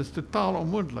geweest dat dit is totaal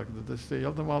onmoontlik. Dit is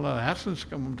heeltemal 'n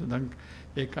hersenskim om te dink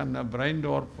jy kan 'n bruin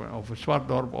dorp of 'n swart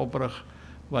dorp oprig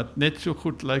wat net so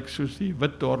goed lyk soos die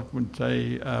wit dorp met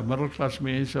sy middelklas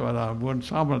mense wat daar woon,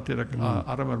 saam natuurlik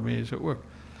armer mense ook.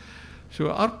 So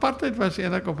apartheid was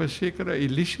eintlik op 'n sekere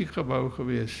illusie gebou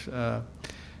geweest.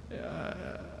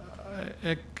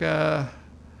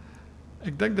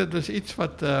 Ek dink dit was iets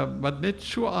wat net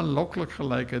so aanloklik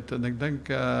gelyk het en ek dink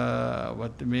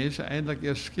wat die mense eintlik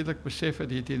eers skielik besef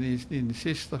het in die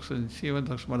 60s en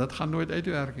 70s, maar dit gaan nooit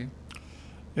uitwerk nie.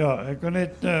 Ja, ek wil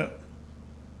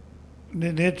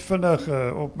net vinnig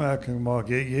opmerking maak.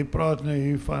 Jy praat nou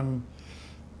hier van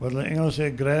wat hulle Engels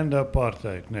sê grand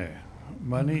apartheid, nee.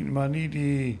 Maar nie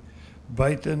die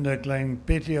buitende klein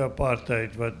petty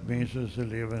apartheid wat mense se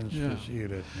lewens versier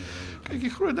het nie. Kyk, die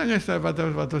groot ding is wat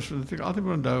ons natuurlijk altyd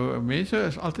moet onthou, mense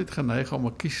is altyd geneig om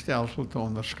 'n kiesstelsel te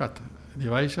onderskat. Die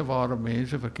wyse waarop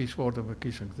mense verkies word in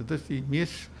verkiesings. Dit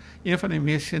is een van die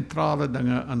mees sentrale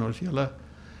dinge in ons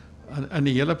in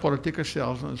die hele politieke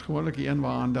stelsel is gewoonlik die een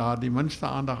waaraan daar die minste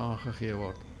aandag aan gegee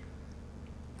word.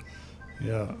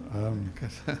 Ja,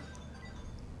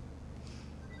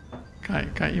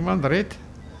 kan iemand red?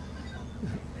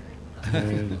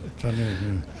 nee, kan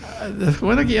nie. Dit is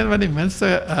gewoonlik een wat die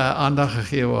minste aandag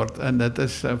gegee word en dit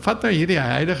is vat nou hierdie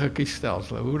huidige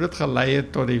kiesstelsel, hoe dit gelei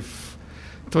het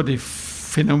tot die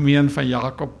fenomeen van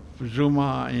Jacob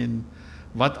Zuma en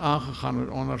wat aangegaan het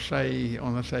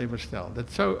onder sy bestel.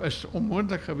 Dit is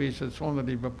onmoontlik geweest het sonder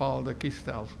die bepaalde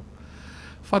kiesstelsel.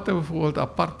 Vat nou bijvoorbeeld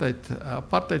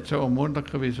apartheid sou onmoontlik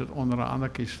geweest het onder 'n ander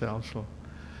kiesstelsel.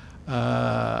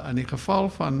 In die geval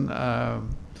van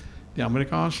die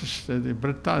Amerikaanse, die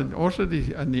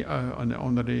Britannia,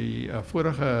 onder die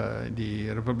vorige,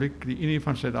 die Republiek, die Unie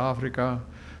van Suid-Afrika,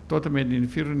 tot en met in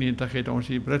 1994 het ons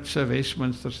die Britse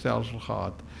Westminster stelsel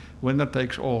gehad. Winner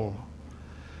takes all.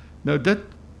 Nou dit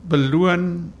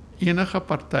beloon enige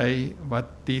party wat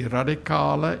die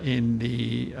radikale en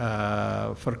die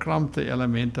verkrampte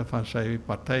elemente van sy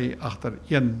party agter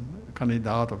een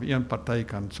kandidaat of een party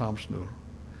kan saamsnoer.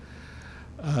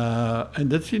 En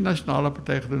dit is die nasionale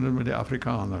party gedoen met die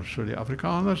Afrikaners. So die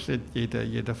Afrikaners het jy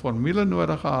 'n formule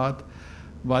nodig gehad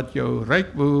wat jou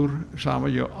ryk boer saam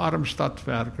met jou arm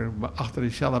stadwerker agter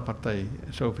dieselfde party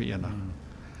sou verenig.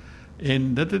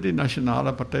 En dit het die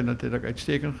nasionale party natuurlik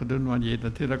uitstekend gedoen want jy het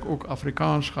natuurlik ook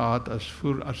Afrikaans gehad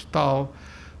as taal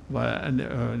en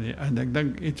ek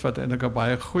dink iets wat eintlik 'n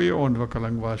baie goeie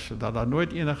ontwikkeling was dat daar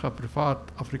nooit enige privaat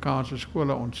Afrikaanse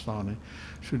skole ontstaan het.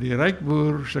 So die ryk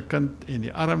boer se kind en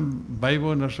die arm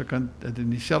bywoner se kind het in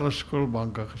dieselfde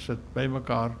skoolbanke gesit by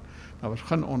mekaar. Daar was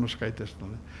geen onderskeid tussen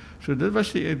hulle. So dit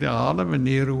was die ideale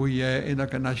manier hoe jy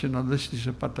eintlik 'n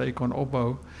nasionalistiese party kon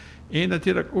opbou. En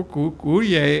natuurlijk ook hoe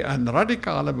jy 'n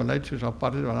radikale beleid soos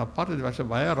apartheid, want apartheid was 'n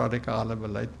baie radikale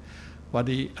beleid wat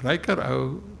die ryker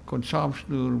ou kon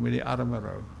saamsnoer met die armer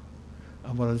ou.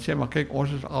 En wat hulle sê, maar kyk,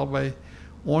 ons is albei,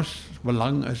 ons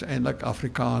belang is eintlik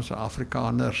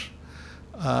Afrikaners.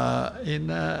 En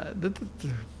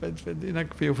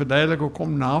ek vir jou verduidelik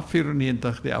hoekom na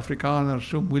 94 die Afrikaners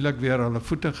so moeilik weer hulle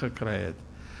voete gekry het.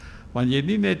 Want jy het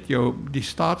nie net die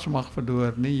staatsmag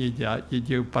verloor nie, jy het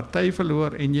jou party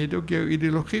verloor en jy het ook jou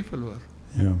ideologie verloor.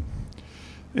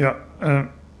 Ja,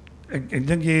 ek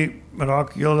dink jy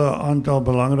raak julle aantal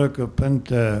belangrike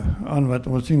punte aan wat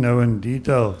ons nie nou in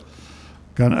detail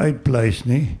kan uitpleis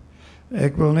nie.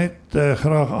 Ek wil net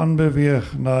graag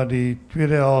aanbeweeg na die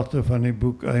tweede helfte van die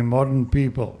boek A Modern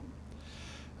People.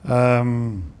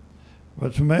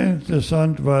 Wat voor mij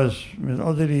interessant was, met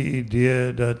altijd die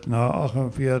idee dat na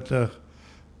 48,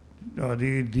 ja,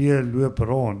 die idee loopt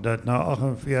rond, dat na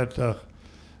 48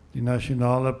 die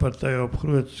nationale partij op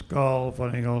groot skaal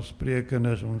van Engels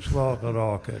sprekendes ontslagen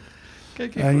geraakt het.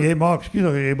 Kijk, en je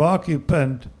maakt je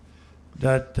punt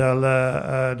dat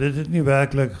dit is niet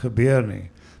werkelijk gebeurd nie.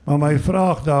 Maar mijn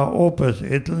vraag daarop is,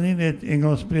 het hulle nie net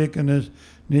Engels sprekendes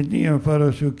net nie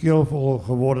eenvoudig so keelvol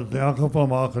geworden, in elk geval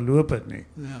maar geloop het nie.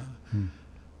 Ja.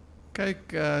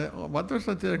 Kijk, wat ons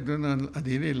natuurlijk doen in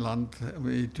hierdie land,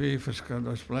 met die twee verschillende,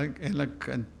 ons blyk eintlik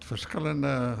in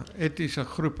verschillende etnische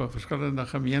groepen, verschillende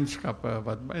gemeenschappen,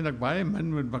 wat eintlik baie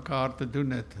min met mekaar te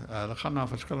doen het. Hulle gaan na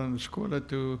verschillende skole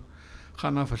toe,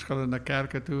 gaan na verschillende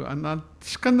kerke toe, en dan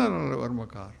skinder hulle oor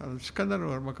mekaar. Hulle skinder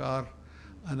oor mekaar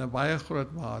in 'n baie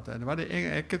groot mate. En wat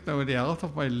ek het nou in die helft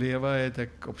van my lewe, het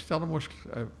ek op Stellenbosch,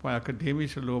 my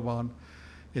akademiese loopbaan,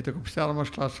 het ek op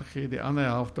Stellenbosch klas gegee, die ander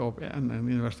helfte op in die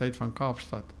Universiteit van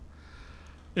Kaapstad.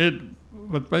 En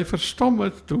wat my verstom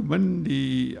het, hoe min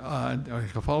die, in die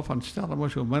geval van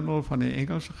Stellenbosch, hoe min hulle van die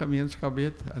Engelse gemeenskap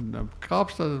weet, en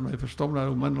Kaapstad het my verstom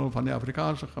hoe min hulle van die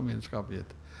Afrikaanse gemeenskap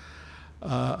weet.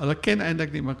 Hulle ken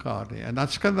eintlik nie mekaar nie, en dan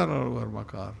skinder hulle oor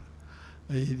mekaar.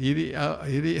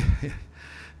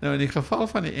 Nou in die geval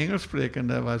van die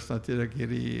Engelssprekende was natuurlik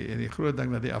hierdie groot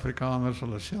ding dat die Afrikaners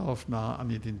hulle self na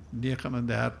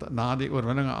 1939 na die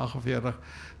oorwinning in 48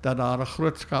 dat daar 'n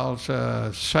grootskaalse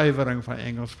suiwering van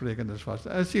Engelssprekendes was.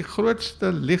 Dit is die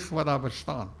grootste lieg wat daar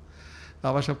bestaan.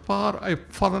 Daar was 'n paar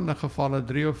uitvallende gevalle,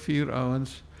 3 of 4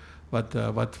 ouens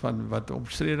wat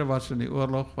omstrede was in die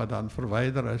oorlog wat dan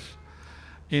verwyder is.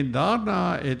 En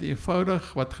daarna het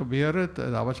eenvoudig wat gebeur het,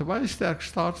 daar was 'n baie sterk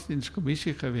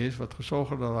staatsdienskommissie geweest wat gesorg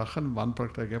het dat daar geen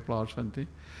wanpraktyke plaasvind nie.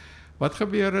 Wat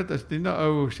gebeur het is die nou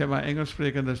ou, sê maar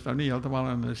Engelssprekendes nou nie heeltemal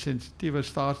in 'n sensitiewe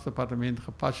staatsdepartement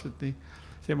gepas het nie.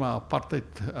 Sê maar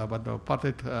apartheid wat nou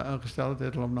apartheid ingestel het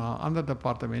hulle hom na 'n ander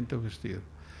departement toe gestuur.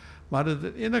 Maar dit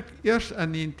het eintlik eers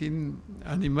in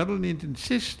die middel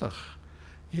 1960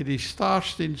 het die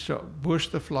staatsdiens se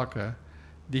boonste vlakke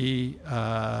die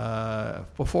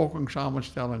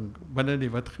bevolkingssamenstelling binne die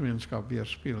wit gemeenskap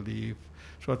weerspieël, die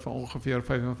soort van ongeveer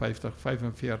 55,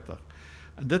 45.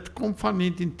 En dit kom van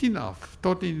 1910 af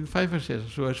tot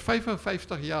 1965, so is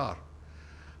 55 jaar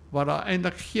waar daar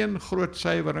eintlik geen groot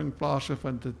suiwering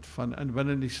plaasgevind het van in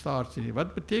binne die staatsdiens nie.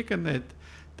 Wat beteken dit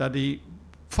dat die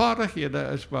vaardighede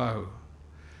is behou?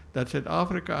 Dat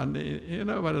Suid-Afrika,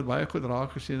 en wat het baie goed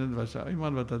raak gesien het, was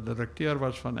iemand wat 'n direkteur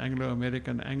was van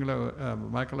Anglo-American,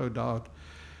 Michael O'Dowd.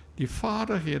 Die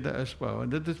vaardighede is behou, en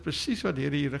dit is presies wat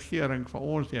hierdie regering van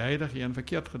ons, die huidige een,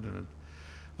 verkeerd gedoen het.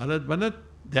 Hulle het binne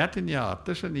 13 jaar,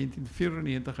 tussen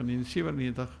 1994 en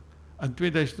 1997 en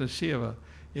 2007,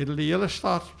 het hulle die hele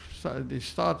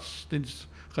staatsdiens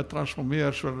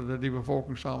getransformeer sodat dit die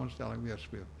bevolkingssamenstelling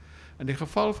weerspieël. In die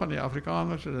geval van die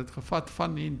Afrikaners het dit gevat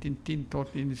van 1910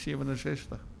 tot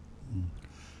 1967.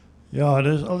 Ja,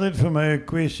 dit is altyd vir my 'n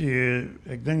kwessie.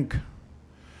 Ek dink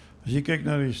as jy kyk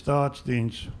na die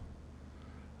staatsdiens,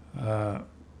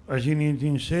 as jy in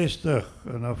 1960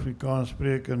 'n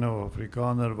Afrikaanssprekende of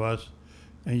Afrikaner was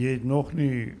en jy het nog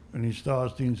nie in die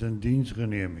staatsdiens in diens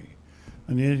geneem nie.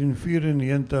 In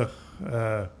 1994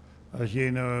 as jy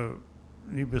nou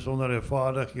nie besondere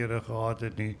vaardighede gehad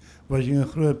het nie, was jy in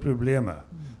groot probleme.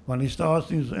 Want die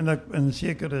staatsdiens in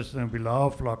sekere sin op die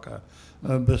lae vlakke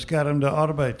 'n beskermde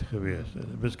arbeid geweest,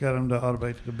 'n beskermde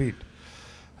arbeidgebied.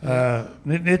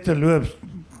 Net te loop,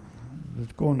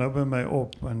 dit kom nou by my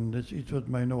op en dit is iets wat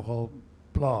my nogal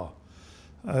pla.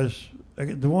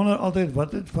 Ek wonder altyd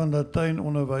wat het van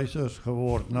Latynonderwysers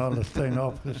geword na Latyn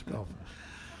afgeskaf is.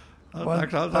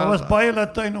 Want daar was baie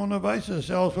Latynonderwysers,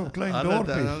 selfs op klein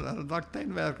dorpies. Hulle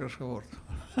Latynwerkers geword.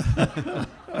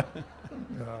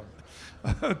 Ja.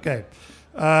 Okay.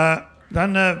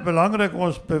 Dan belangrik,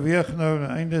 ons beweeg nou aan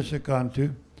die einde se kant toe.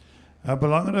 'n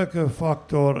Belangrike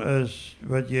faktor is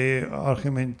wat jy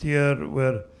argumenteer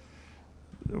oor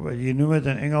wat jy noem het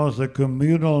in Engels the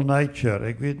communal nature.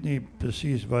 Ek weet nie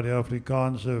presies wat die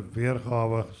Afrikaanse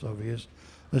weergawe sal wees.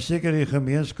 Is seker die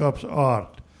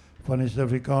gemeenskapsaard van die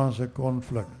Suid-Afrikaanse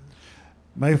konflik.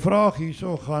 My vraag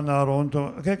hierso gaan na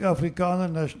rondom, kyk, Afrikaner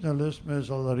nasionalisme is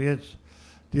al reeds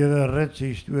deur 'n rits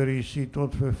historiese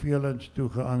tot vervelings toe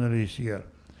geanaliseer.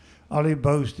 Al die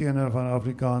boustene van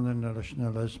Afrikaner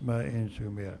nasionalisme en so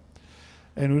meer.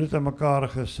 En hoe dit aan mekaar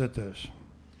gesit is.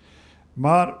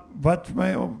 Maar wat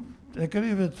my ek kan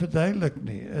nie dit verduidelik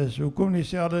nie, is hoekom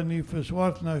dieselfde nie vir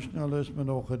swart nasionalisme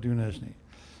nog gedoen is nie.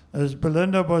 Is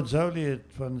Belinda Bozzoli het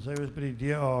sy was by die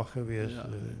DA gewees,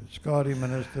 skare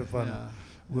minister van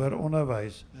hoër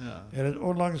onderwys. Het het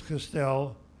onlangs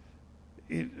gestel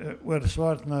oor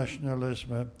swart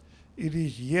nasionalisme. It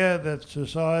is here that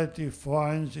society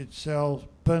finds itself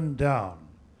pinned down,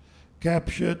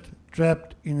 captured,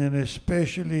 trapped in an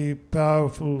especially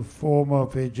powerful form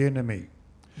of hegemony.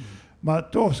 Maar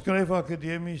toch skryf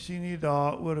akademici nie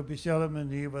daaroor op dieselfde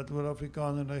manier wat oor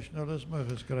Afrikaner nasionalisme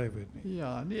geskryf het nie.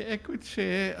 Ja, nee, ek moet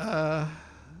sê,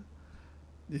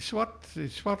 die swart,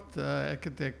 ek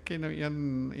ken nou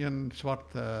een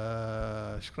swart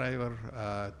skrywer,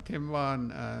 Temba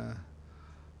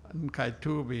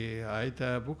Nkaitubi, hy het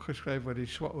 'n boek geskryf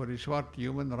oor die swart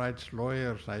human rights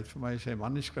lawyers. Hy het vir my sy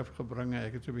manuskrip gebring,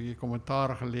 ek het so 'n bietjie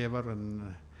kommentaar gelewer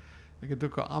en ek het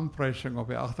ook 'n aanprysing op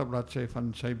die agterbladsy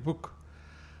van sy boek.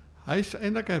 Hy is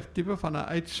eintlik 'n tipe van 'n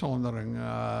uitsondering,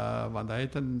 want hy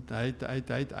het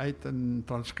in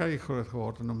Transkei groot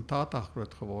geword en Umtata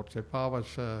groot geword. Sy pa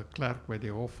was klerk by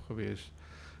die hof geweest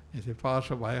en sy pa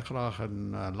sou baie graag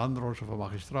 'n landdros of 'n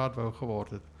magistraat wou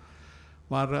geword het.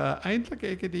 Maar eintlik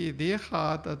ek het die idee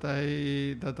gehad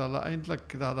dat hulle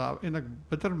eintlik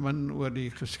bitter min oor die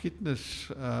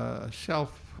geskiedenis self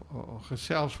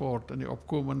gesels word in die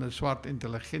opkomende swart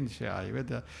intelligensie. Ja, jy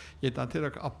het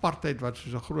natuurlik apartheid wat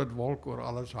soos 'n groot wolk oor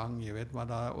alles hang, jy weet, maar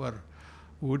daaroor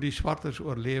hoe die swartes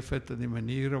oorleef het en die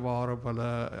maniere waarop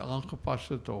hulle aangepas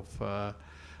het of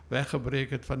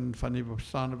weggebreek het van die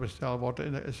bestaande bestel word.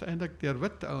 En is eintlik deur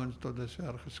wit ouens tot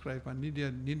dusver geskryf, maar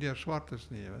nie deur swartes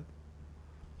nie, weet.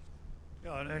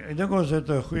 Ja, en ek dink ons het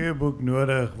 'n goeie boek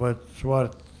nodig wat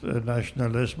swart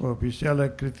nasionalisme op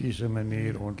dieselfde kritiese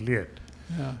manier ontleed.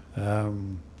 Ja.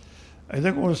 Ek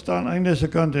dink ons staan einde se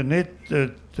kant en net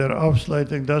ter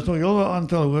afsluiting, daar's nog heel 'n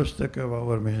aantal hoofstukke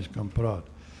waaroor mense kan praat.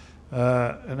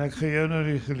 En ek gaan jou nou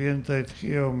die geleentheid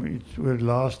gee om iets oor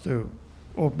laaste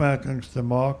opmerkings te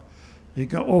maak. Jy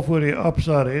kan of oor die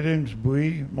Absa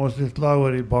reddingsboei, ons het klaar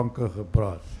oor die banke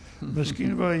gepraat.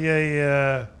 Miskien wil jy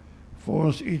vir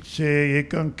ons iets sê, jy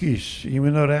kan kies, jy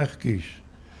moet nou reg kies.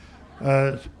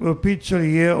 Oor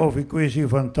Piet-Silje of die kwessie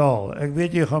van taal. Ek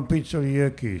weet jy gaan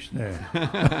Piet-Silje kies, nee.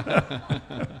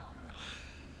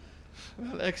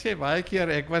 Wel, ek sê baie keer,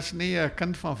 ek was nie 'n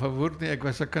kind van Verwoerd nie, ek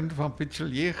was 'n kind van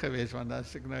Piet-Silje geweest, want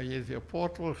as ek nou, jy is op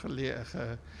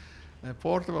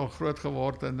Portugal groot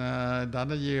geword en dan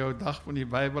het jy jou dag van die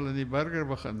Bybel en die burger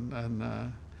begin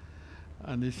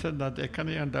en die sin dat ek kan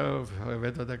nie onthou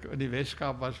weet wat ek in die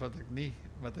Weskaap was wat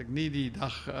ek nie die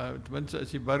dag ten minste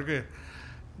is die burger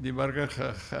jy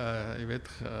weet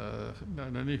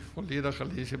nou nie volledig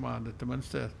gelees maar ten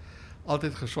minste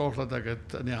altyd gesorg dat ek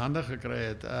dit in die hande gekry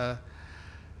het.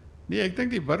 Nee, ek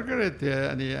dink die burger het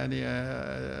ek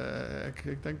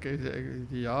dink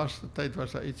die jaarsste tyd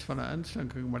was daar iets van 'n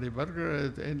insinking, maar die burger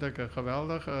het eintlik 'n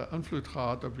geweldige invloed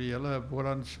gehad op die hele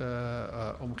Bolandse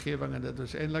omgewing en dit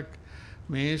was eintlik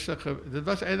mense, dit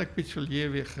was eintlik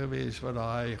Piet-Silje geweest wat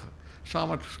daai saam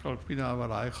met Skalpina wat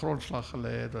daai grondslag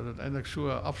gelê het, wat dit eintlik so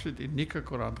 'n absoluut unieke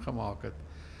koerant gemaak het.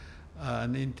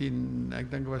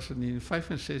 Ek dink was in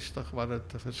 1965 wat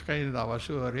dit verskyn, daar was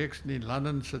so 'n reeks in die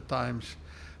Londense Times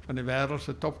van die wêreld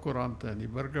se topkoerante en die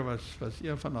burger was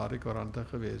een van daardie koerante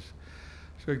geweest.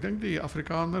 So ek dink die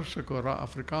Afrikanerse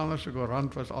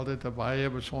koerant was altyd 'n baie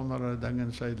besondere ding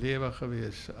in sy lewe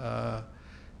geweest. Ek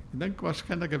dink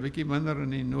waarskynlik 'n bietjie minder in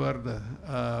die noorde.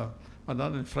 Maar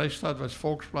dan in Vrystaat was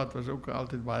Volksblad was ook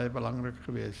altyd baie belangrik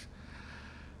geweest.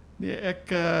 Nee,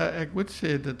 ek moet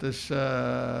sê dit is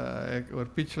oor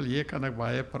Piet-Silje kan ek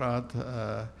baie praat.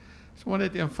 Sommer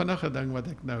net 'n vinnige ding wat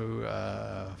ek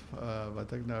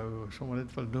nou sommer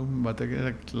net wil noem wat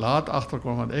ek laat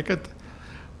agterkom want ek het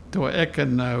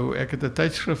 'n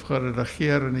tydskrif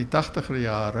geredigeer in die 80er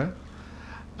jare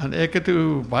en ek het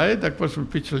toe baie dikwels met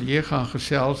Piet-Silje gaan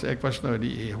gesels. Ek was nou in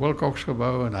die Wilcox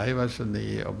gebou en hy was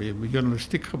op die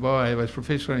journalistiek gebou. Hy was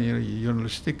professor in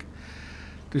journalistiek.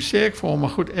 Toe sê ek vir hom, maar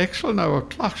goed, ek sal nou 'n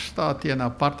klagstaat teen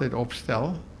apartheid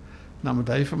opstel, dan moet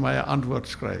hy vir my 'n antwoord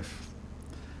skryf.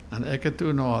 En ek het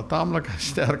toe nou 'n taamlik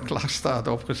sterk klagstaat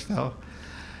opgestel.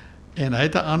 En hy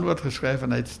het 'n antwoord geskryf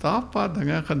en hy het 'n paar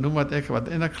dinge genoem wat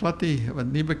eintlik glad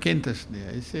nie bekend is nie.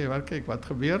 Hy sê, "Wel kyk, wat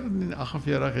gebeur in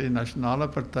 48 het die Nasionale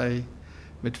Party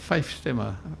met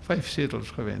 5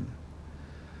 setels gewen.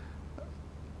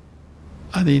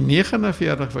 Aan die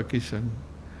 49 verkiesing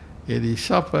het die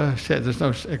sappe sê, dis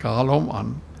nou ek haal hom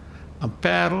aan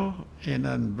Parel en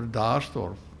in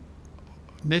Bredasdorp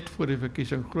net voor die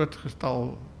verkiesing groot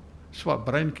getal swart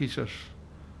breinkiesers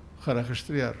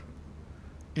geregistreer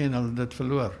en hulle dit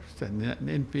verloor.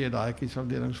 Die NP daai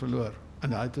kiesafdelings verloor in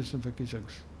daai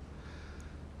tussenverkiesings.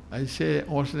 Hy sê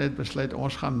ons het net besluit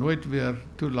ons gaan nooit weer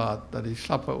toelaat dat die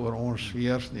slappe oor ons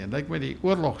heers nie. En lyk my die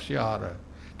oorlogsjare,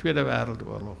 Tweede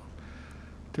Wêreldoorlog,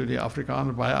 toe die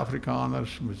baie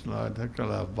Afrikaners moes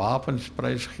hulle wapens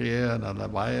prys gee en hulle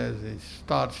baie die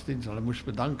staatsdiens, hulle moes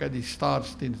bedank aan die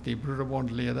staatsdiens, die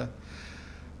broederbondlede.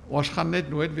 Ons gaan net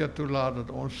nooit weer toelaat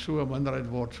dat ons so 'n minderheid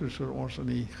word soos ons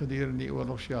gedurende die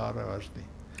oorlogsjare was nie.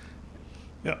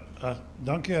 Ja,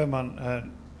 dankie Herman.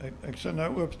 Ek sal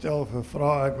nou oopstel vir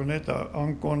vrae. Ek wil net 'n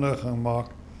aankondiging maak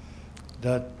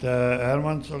dat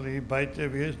Herman sal hier buite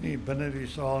wees, nie binne die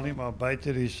saal nie, maar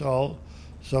buite die saal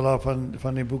sal daar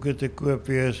van die boeke te koop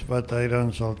wees wat hy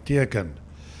dan sal teken.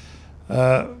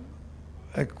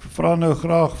 Ek vra nou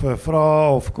graag vir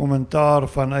vrae of kommentaar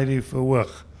vanuit die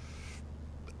verhoog.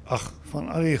 Ag, van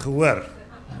al die gehoor.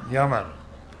 Jammer.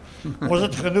 Ons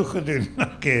het genoeg gedoen.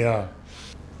 Okay, ja.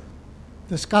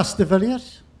 Dis Cas de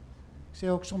Villiers. Ek sê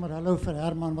ook sommer hallo vir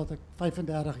Herman wat ek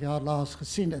 35 jaar laas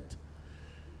gesien het.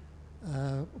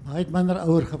 Hy het minder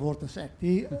ouer geword as ek.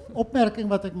 Die opmerking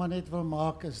wat ek maar net wil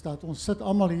maak is dat ons sit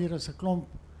almal hier as 'n klomp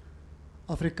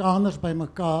Afrikaners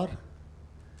bymekaar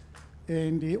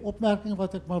en die opmerking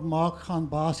wat ek wil maak gaan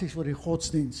basies oor die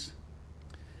godsdiens.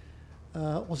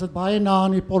 Ons het baie na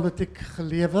in die politiek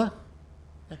gelewe.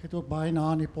 Ek het ook baie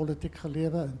na in die politiek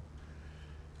gelewe.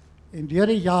 En deur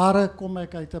die jare kom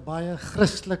ek uit 'n baie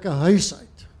Christelike huis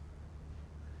uit.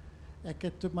 Ek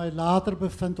het my later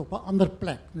bevind op 'n ander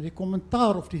plek. Nou die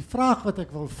kommentaar of die vraag wat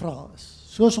ek wil vra is,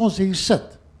 soos ons hier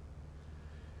sit,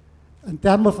 in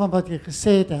terme van wat jy gesê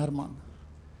het, Herman,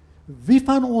 wie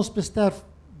van ons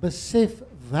besef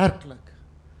werklik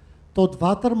tot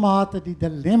watter mate die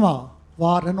dilemma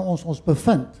waarin ons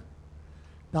bevind,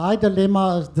 daai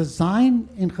dilemma is design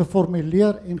en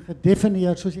geformuleer en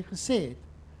gedefinieer, soos jy gesê het,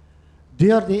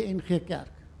 deur die NG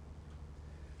Kerk.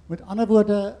 Met ander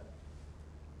woorde,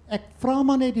 ek vra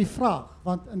maar net die vraag,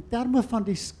 want in terme van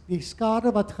die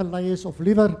skade wat gelei is, of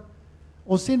liewer,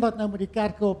 ons sien wat nou met die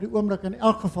kerke op die oomblik in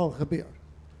elk geval gebeur.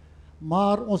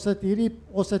 Maar ons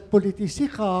het politici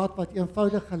gehad wat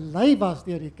eenvoudig gelei was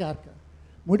deur die kerke.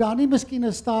 Moet daar nie miskien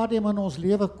 'n stadium in ons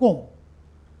lewe kom,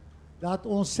 dat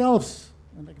ons selfs,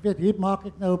 en ek weet, hier maak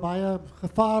ek nou baie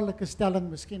gevaarlike stelling,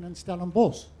 miskien in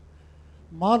Stellenbosch,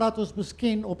 maar dat ons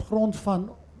miskien op grond van,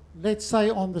 let's say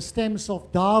on the stems of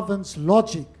Darwin's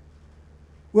logic,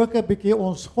 ook 'n bietjie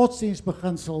ons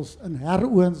godsdienstbeginsels in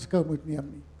heroënskou moet neem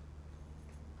nie.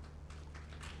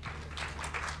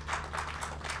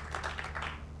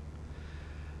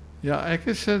 Ja, ek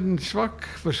is 'n swak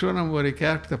persoon om oor die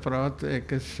kerk te praat.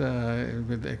 Ek is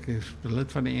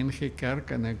lid van die NG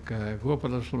Kerk en ek hoop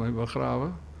hulle sal my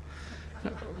begrawe.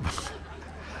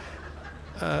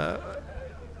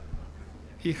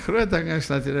 Die groot ding is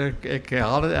natuurlik, ek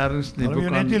haal dit ergens in die boek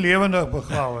aan. Net nie lewendig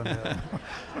begrawe nie.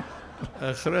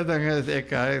 Groot ding is, ek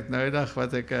het noudag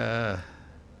ek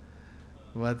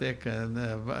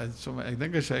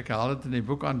dink ek haal dit in die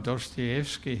boek aan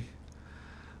Dostoevsky,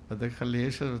 wat ek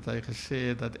gelees het, wat hy gesê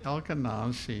het, dat elke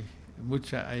nasie moet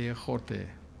sy eie God hê.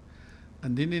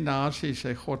 Indien die nasie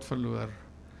sy God verloor,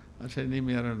 dan is hy nie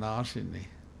meer 'n nasie nie.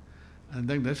 En ek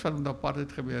dink, dis wat met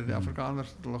apartheid gebeur, die Afrikaners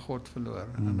het hulle God verloor.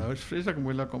 En nou is het vreeslik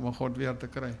moeilik om 'n God weer te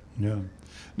kry. Ja.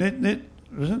 Net, dit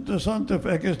is interessant, of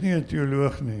ek is nie 'n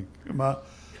teoloog nie, maar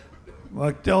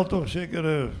ek tel toch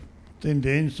sekere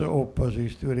tendense op as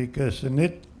historikus. En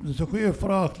net, dis 'n goeie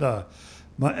vraag daar,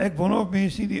 maar ek wonder of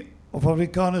mense nie of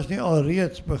Afrikaners nie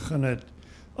alreeds begin het,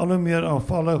 al hoe meer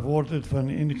aanvallig word het van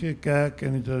die NG Kerk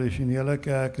en die tradisionele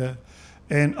kerke,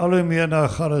 en al hoe meer na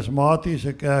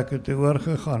charismatiese kerke te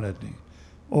oorgegaan het nie.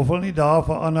 Of wil nie daar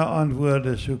vir ander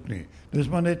antwoorde soek nie. Dis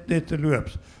maar net te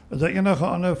loops. Is daar enige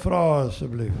ander vrae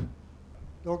asseblief?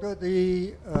 Dokter,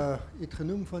 die het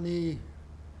genoem van die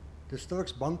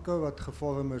distriksbanke wat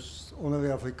gevorm is onder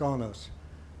die Afrikaners.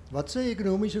 Wat sê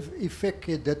ekonomiese effek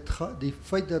het die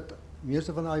feit dat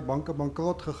meeste van die banke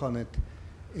bankrot gegaan het,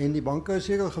 en die banke is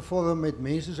seker gevorm met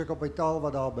mense se kapitaal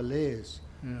wat daar belê is.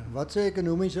 Ja. Wat sê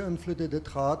ekonomiese invloed het dit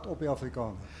gehad op die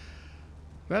Afrikaners?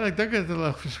 Wel, ek dink het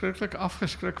hulle verskriklik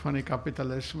afgeskrik van die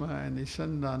kapitalisme, in die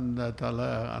sin dan dat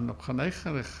hulle aan geneig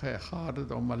gehad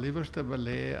het om maar liewer te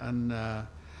belê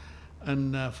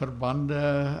in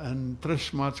verbande, in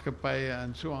trustmaatskappye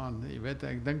en so aan. Jy weet,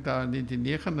 ek dink daar in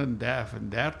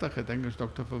 1939, ek dink is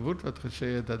Dr. Verwoerd wat gesê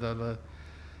het dat hulle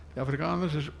die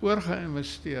Afrikaners is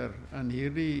oorgeïnvesteer in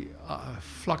hierdie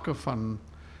vlakke van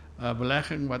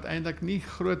belegging wat eintlik nie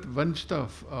groot winste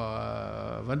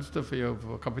vir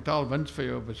jou, kapitaalwinst vir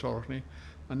jou besorg nie,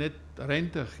 maar net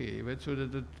rente gee. Jy weet, so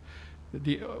dat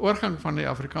die oorgang van die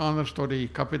Afrikaners tot die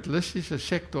kapitalistiese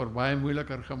sektor baie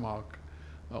moeiliker gemaak.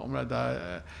 Omdat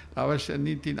daar was in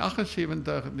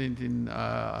 1978,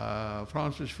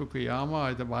 Francis Fukuyama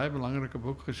het 'n baie belangrike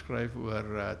boek geskryf oor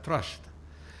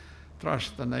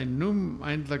trust, en hy noem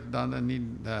eintlik dan hy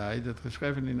het dit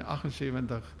geskryf in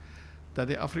 1978, dat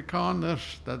die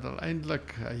Afrikaners, dat hulle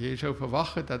eintlik, jy sou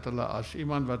verwag het dat hulle as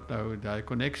iemand wat nou, die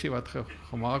konneksie wat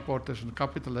gemaak word tussen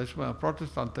kapitalisme en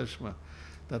protestantisme,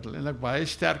 dat hulle eintlik baie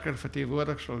sterker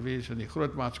verteenwoordig sal wees in die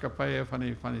groot maatskappye van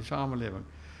die samelewing.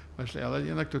 Maar hulle is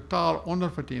eintlik totaal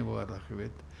onderverteenwoordig, jy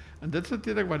weet. En dit is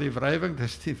natuurlijk wat die wrywing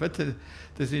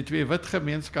tussen die twee wit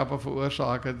gemeenskappe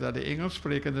veroorsaak het, dat die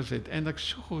Engelssprekenders uiteindelik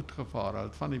so goed gevaar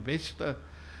het, van die beste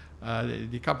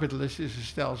die kapitalistische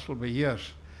stelsel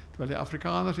beheers. Terwyl die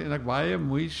Afrikaners eintlik baie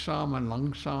moeisaam en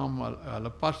langsaam hulle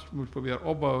pas moet probeer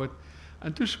opbou het.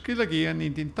 En toe skielik hier in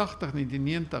 1980,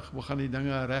 1990 begin die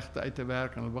dinge regte uit te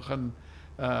werk en hulle begin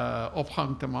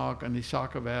opgang te maak in die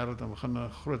sakewêreld en begin 'n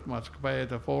groot maatskappye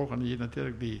te volg, en hier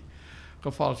natuurlik die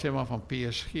geval sê maar van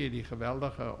PSG, die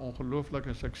geweldige,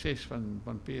 ongelooflike sukses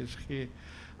van PSG.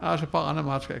 Daar's 'n paar ander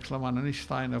maatskappye, ek sal maar nou nie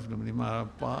Steinhoff noem nie, maar 'n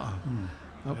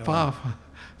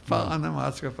paar ander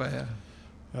maatskappye.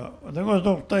 Ja, ek dink ons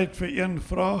nog tyd vir een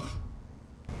vraag.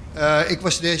 Ik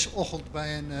was deze ochtend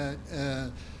bij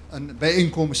een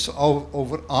bijeenkomst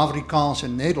over Afrikaans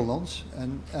en Nederlands.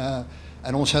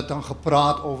 En ons had dan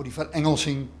gepraat over die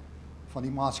verengelsing van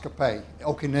die maatschappij,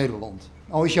 ook in Nederland.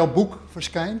 Nou is jouw boek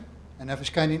verschijnt en hij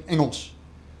verschijnt in Engels.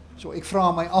 So ek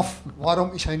vra my af,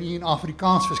 waarom is hy nie in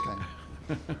Afrikaans verskyn?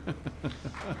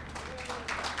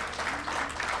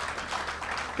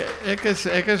 Ek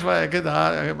is waar ek het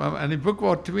daar, in die boek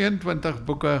word 22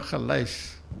 boeke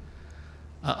gelys.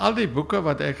 Al die boeke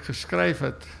wat ek geskryf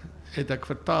het ek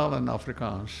vertaal in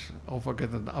Afrikaans. Of ek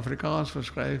het in Afrikaans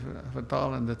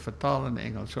vertaal en dit vertaal in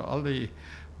Engels. So al die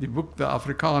boek De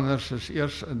Afrikaners is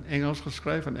eers in Engels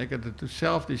geskryf en ek het dit toe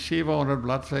self die 700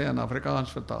 bladsye in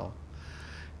Afrikaans vertaal.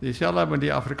 Dieselfde met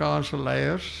die Afrikaanse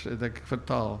leiers het ek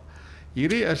vertaal.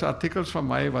 Hierdie is artikels van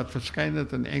my wat verskyn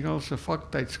het in Engelse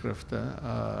vaktydskrifte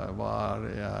waar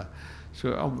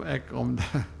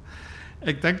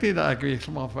ek dink nie dat ek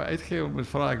sommer vir uitgewer moet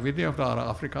vra, ek weet nie of daar 'n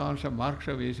Afrikaanse mark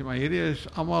sou wees nie, maar hierdie is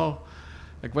almal.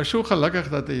 Ek was so gelukkig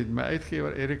dat my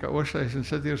uitgewer Erika Oosthuizen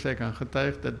sit hier, sy kan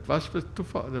getuig, dit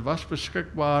was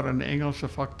beskikbaar in Engelse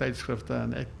vaktydskrifte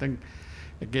en ek dink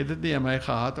ek het dit nie in my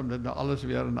gehad om dit nou alles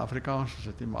weer in Afrikaans te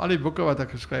sit nie, maar al die boeke wat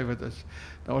ek geskryf het is,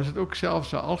 nou is dit ook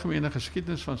selfs 'n algemene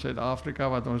geskiedenis van Suid-Afrika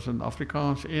wat ons in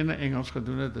Afrikaans en in Engels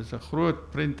gedoen het, dit is 'n groot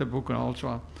prenteboek en al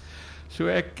so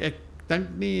ek dink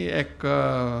nie ek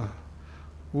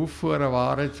hoef voor 'n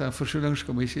waarheids- en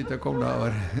versoeningskommissie te kom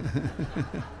daaroor.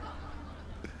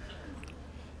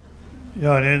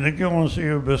 Ja, nee, dink jy ons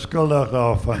u beskuldig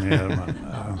daarvan, Herman.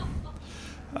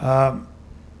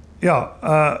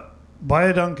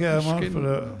 Baie dankie, Herman,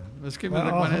 vir Miskien die moet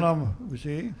ek maar net... aangenaam, hoe sê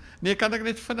jy? Nee, kan ek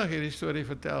net vinnig hierdie storie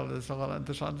vertel? Dit is nogal 'n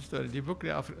interessante storie. Die boek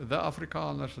The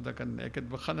Afrikaners, ek het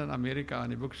begin in Amerika en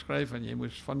die boek skryf en jy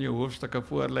moes van jou hoofstukke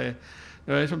voorlê.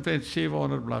 Nou hy is omtrent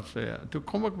 700 bladsye. Toe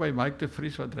kom ek by Mike de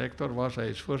Vries wat rektor was, hy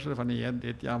is voorsitter van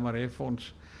die Jamaré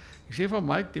Fonds. Ek sê van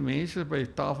Mike, die mense by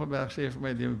Tafelberg sê vir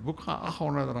my, die boek gaan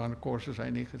R800 kos as hy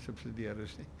nie gesubsidieer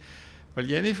is nie. Wil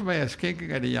jy nie vir my 'n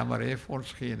skenking uit die Jamaré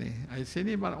Fonds gee nie? Hy sê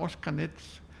nie, maar ons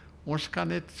kan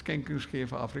net skenkings gee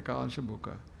vir Afrikaanse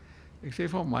boeke. Ek sê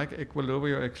vir Mike, ek beloof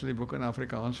jou ek sal die boek in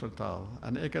Afrikaans vertaal.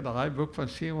 En ek het daai boek van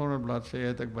 700 bladsye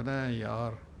het ek binne 'n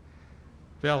jaar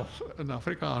wel in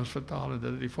Afrikaans vertaal en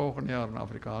dit die volgende jaar in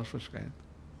Afrikaans verskyn.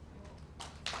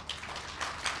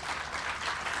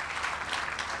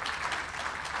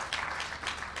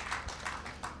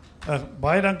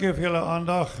 Baie dankie vir julle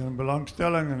aandag en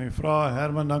belangstelling en die vrae.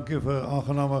 Herman, dankie vir 'n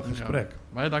aangename gesprek. Ja,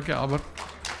 baie dankie Albert.